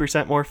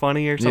 150% more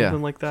funny or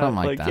something like that.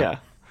 Something like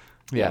that.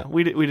 Yeah,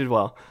 we did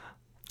well.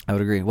 I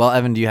would agree. Well,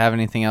 Evan, do you have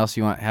anything else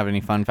have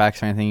any fun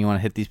facts or anything you want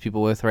to hit these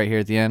people with right here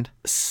at the end?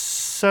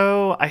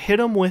 So I hit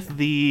them with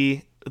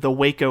the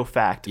Waco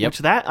fact, which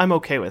that I'm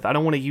okay with. I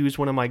don't want to use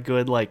one of my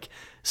good like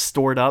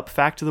stored up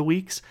fact of the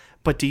weeks.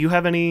 But do you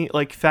have any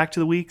like fact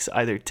of the weeks,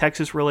 either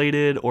Texas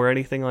related or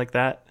anything like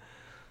that?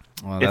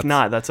 Well, if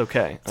not, that's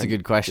okay. It's a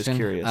good question. Just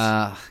curious.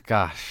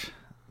 Gosh.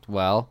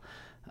 Well,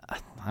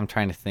 I'm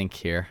trying to think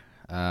here.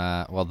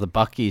 Well, the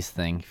Buc-ee's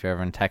thing, if you're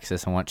ever in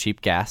Texas and want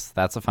cheap gas,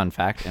 that's a fun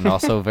fact, and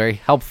also very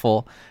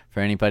helpful for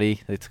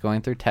anybody that's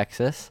going through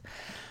Texas.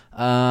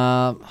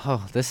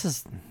 This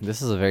is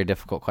a very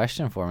difficult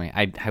question for me.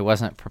 I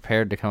wasn't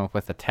prepared to come up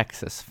with a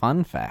Texas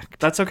fun fact.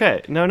 That's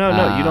okay. No,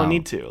 you don't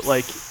need to.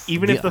 Like,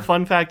 even if the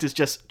fun fact is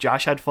just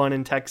Josh had fun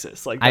in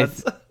Texas, like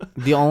that's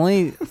the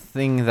only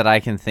thing that I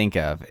can think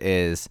of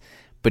is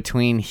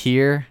between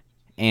here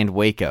and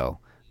Waco,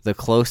 the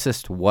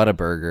closest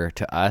Whataburger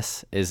to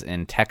us is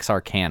in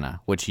Texarkana,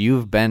 which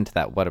you've been to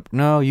that Whataburger.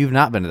 No, you've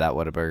not been to that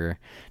Whataburger.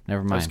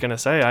 Never mind. I was going to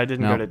say, I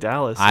didn't go to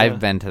Dallas. I've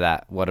been to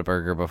that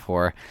Whataburger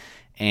before,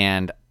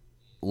 and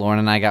Lauren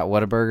and I got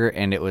Whataburger,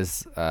 and it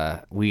was,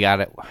 we got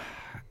it,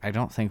 I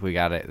don't think we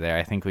got it there.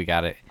 I think we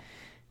got it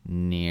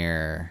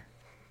near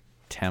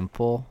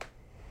Temple.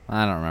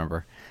 I don't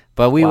remember.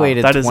 But we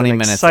waited 20 minutes in line.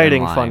 That is an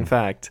exciting fun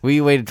fact.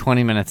 We waited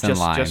 20 minutes in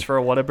line. Just for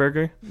a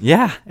Whataburger?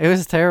 Yeah, it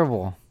was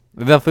terrible.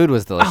 The food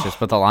was delicious,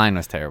 but the line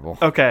was terrible.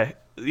 Okay,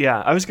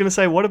 yeah. I was going to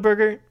say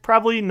Whataburger,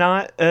 probably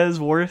not as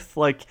worth,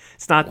 like,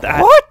 it's not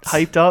that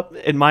hyped up,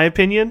 in my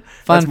opinion.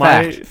 Fun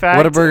fact.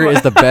 Whataburger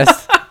is the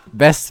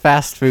best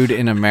fast food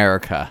in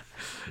America.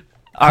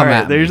 All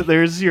right,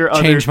 there's your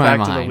other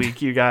fact of the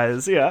week, you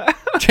guys. Yeah.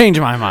 Change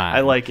my mind.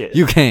 I like it.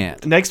 You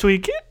can't. Next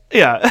week,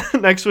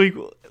 next week,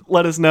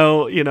 let us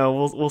know. You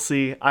know, we'll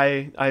see.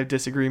 I have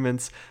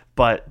disagreements,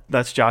 but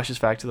that's Josh's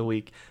fact of the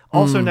week.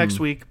 Also, next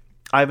week,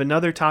 I have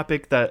another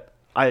topic that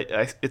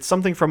it's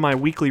something from my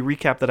weekly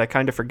recap that I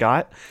kind of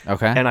forgot.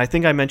 Okay. And I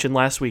think I mentioned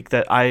last week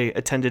that I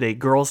attended a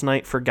girls'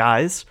 night for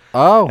guys.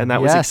 Oh, and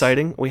that was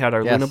exciting. We had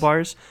our Luna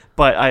bars,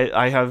 but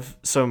I have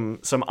some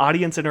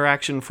audience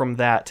interaction from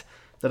that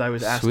I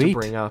was asked to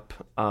bring up.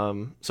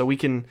 So we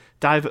can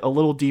dive a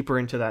little deeper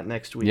into that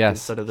next week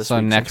instead of this week.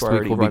 So next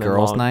week will be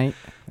girls' night?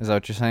 Is that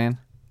what you're saying?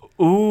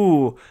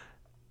 Ooh,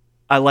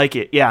 I like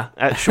it.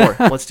 Yeah, sure.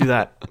 Let's do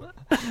that.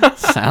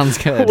 Sounds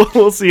good.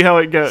 We'll see how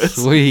it goes.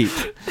 Sweet.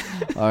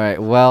 All right.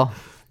 Well,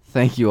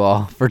 thank you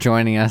all for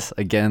joining us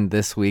again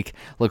this week.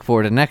 Look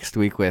forward to next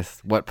week with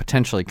what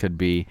potentially could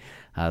be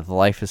the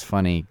Life is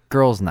Funny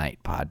Girls Night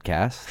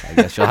podcast. I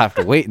guess you'll have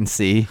to wait and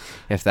see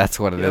if that's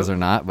what it is or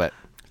not, but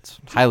it's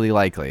highly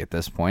likely at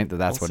this point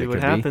that's what it could be.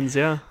 See what happens,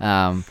 yeah.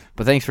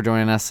 But thanks for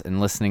joining us and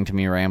listening to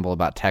me ramble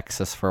about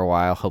Texas for a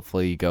while.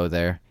 Hopefully you go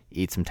there,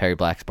 eat some Terry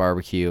Black's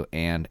barbecue,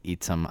 and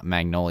eat some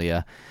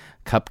Magnolia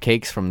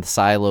cupcakes from the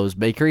Silos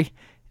Bakery.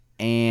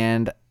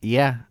 And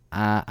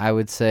I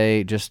would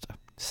say just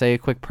say a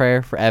quick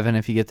prayer for Evan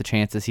if you get the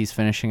chance, as he's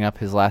finishing up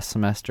his last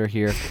semester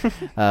here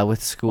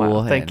with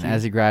school. Thank you.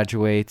 As he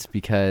graduates,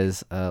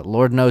 because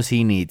Lord knows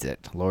he needs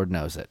it. Lord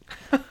knows it,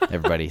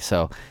 everybody.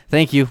 So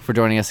thank you for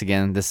joining us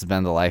again. This has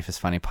been the Life is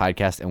Funny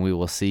podcast, and we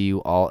will see you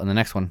all in the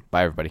next one.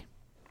 Bye, everybody.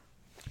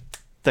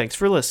 Thanks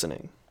for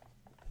listening.